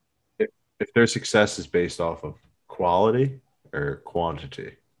if their success is based off of quality or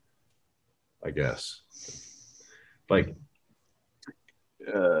quantity, I guess. Like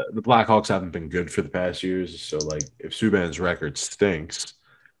the Blackhawks haven't been good for the past years, so like if Subban's record stinks,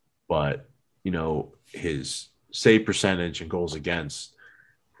 but his save percentage and goals against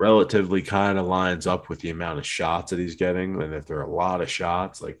relatively kind of lines up with the amount of shots that he's getting, and if there are a lot of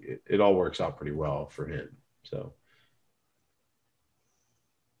shots, like it all works out pretty well for him. So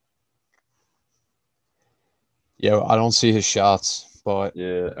yeah, I don't see his shots, but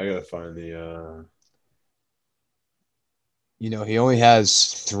yeah, I gotta find the he only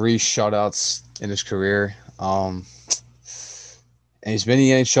has 3 shutouts in his career. And he's been in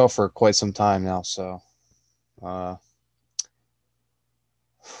the NHL for quite some time now, so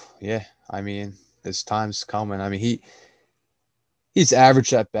yeah, I mean, his time's coming. I mean, he's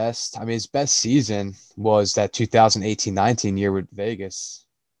average at best. I mean, his best season was that 2018-19 year with Vegas.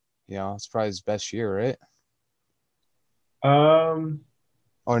 It's probably his best year, right? Or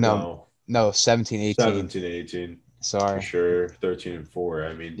no. No, 17, 18. 17, 18. Sorry. For sure. 13 and 4.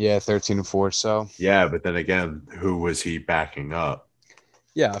 I mean, Yeah, 13 and 4. So yeah, but then again, who was he backing up?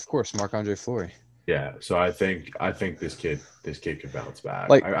 yeah, of course, Marc-Andre Fleury. Yeah, so I think this kid could bounce back.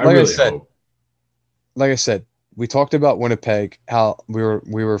 Like I I really said, hope. like I said, we talked about Winnipeg, how we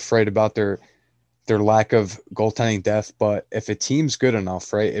were afraid about their lack of goaltending depth, but if a team's good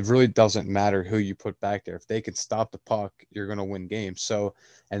enough, right, it really doesn't matter who you put back there. If they can stop the puck, you're going to win games. So,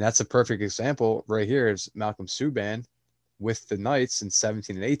 and that's a perfect example right here is Malcolm Subban with the Knights in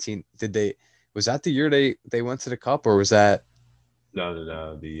 17 and 18. Was that the year they went to the Cup, or was that? No.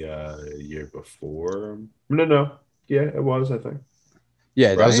 The year before. No. Yeah, it was, I think.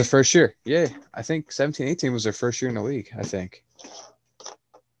 Yeah, that was the Right? first year. Yeah, I think 17, 18 was their first year in the league, I think.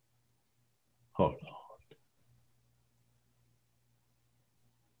 Hold on.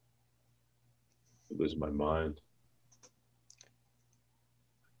 I'm losing my mind.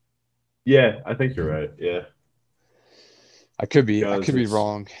 Yeah, I think you're right. Yeah. I could be Because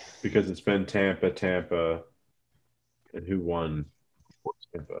wrong. it's been Tampa, and who won for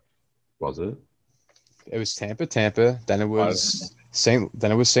Tampa? Was it? It was Tampa. Then it was St.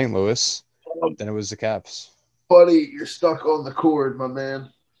 Louis. Then it was the Caps. Buddy, you're stuck on the cord, my man.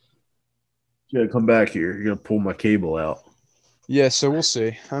 You gotta come back here. You're gonna pull my cable out. Yeah, so we'll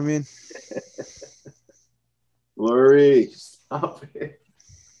see. I mean, Fleury, stop it.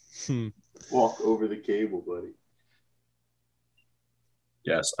 Walk over the cable, buddy.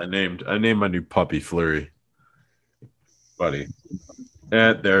 Yes, I named my new puppy Fleury. Buddy.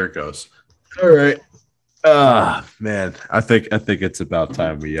 And there it goes. All right. Man, I think it's about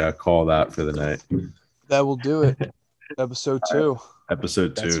time we call that for the night. that will do it. Episode 2.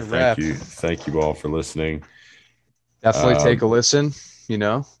 Episode 2. That's a Thank wrap. you. Thank you all for listening. Definitely take a listen,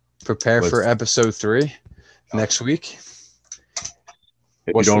 prepare for let's- episode 3 next week.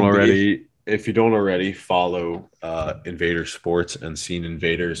 If Which you don't will already, follow Invader Sports and Scene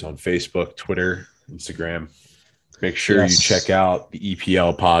Invaders on Facebook, Twitter, Instagram. Make sure Yes. you check out the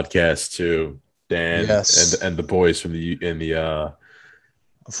EPL podcast too, Dan Yes. and the boys from the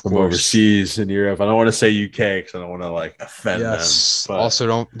Of from course. overseas in Europe. I don't want to say UK because I don't want to offend Yes. them. But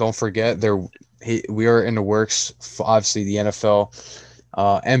Also, don't forget we are in the works. For obviously, the NFL,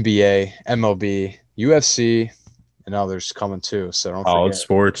 NBA, MLB, UFC, and others coming too. So don't college forget.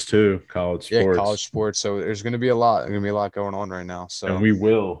 sports too. College sports. Yeah, college sports. So there's going to be a lot. There's going to be a lot going on right now. So And we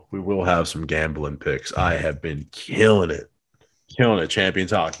will have some gambling picks. I have been killing it.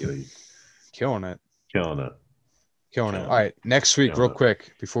 Champions Hockey League. killing it. Killing it. All right, next week, Killing real it.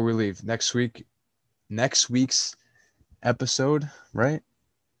 quick before we leave. Next week's episode, right?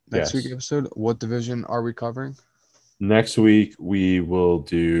 Next Yes. week's episode. What division are we covering? Next week we will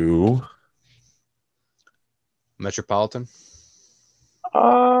do Metropolitan.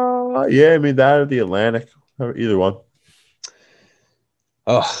 yeah, I mean that or the Atlantic. Or either one.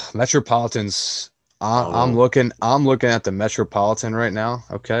 Oh, Metropolitans. I'm Oh. looking at the Metropolitan right now.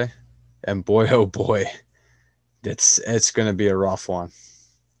 Okay, and boy, oh boy, it's gonna be a rough one.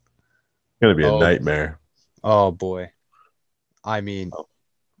 It's gonna be a Oh. nightmare. Oh boy, I mean,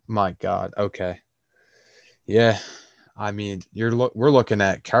 my God. Okay, yeah, I mean, we're looking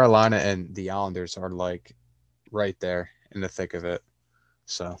at Carolina and the Islanders are right there in the thick of it.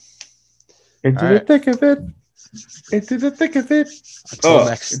 So Into All the right. thick of it. Into the thick of it. until Oh,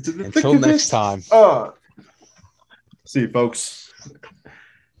 next into the thick until of next it. time. See you, folks.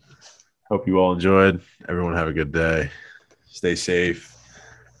 Hope you all enjoyed. Everyone have a good day. Stay safe.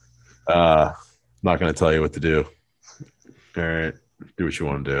 Not going to tell you what to do. All right. Do what you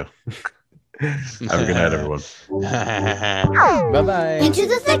want to do. Have a good night, everyone. Bye bye. Into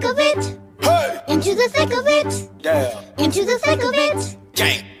the thick of it. Hey! Into the thick of it. Damn! Into the thick of it.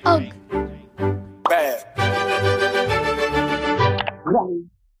 Gang! Oh, Bad!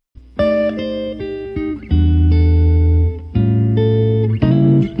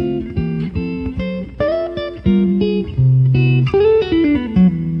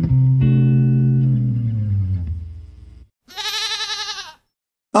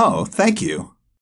 Oh, thank you.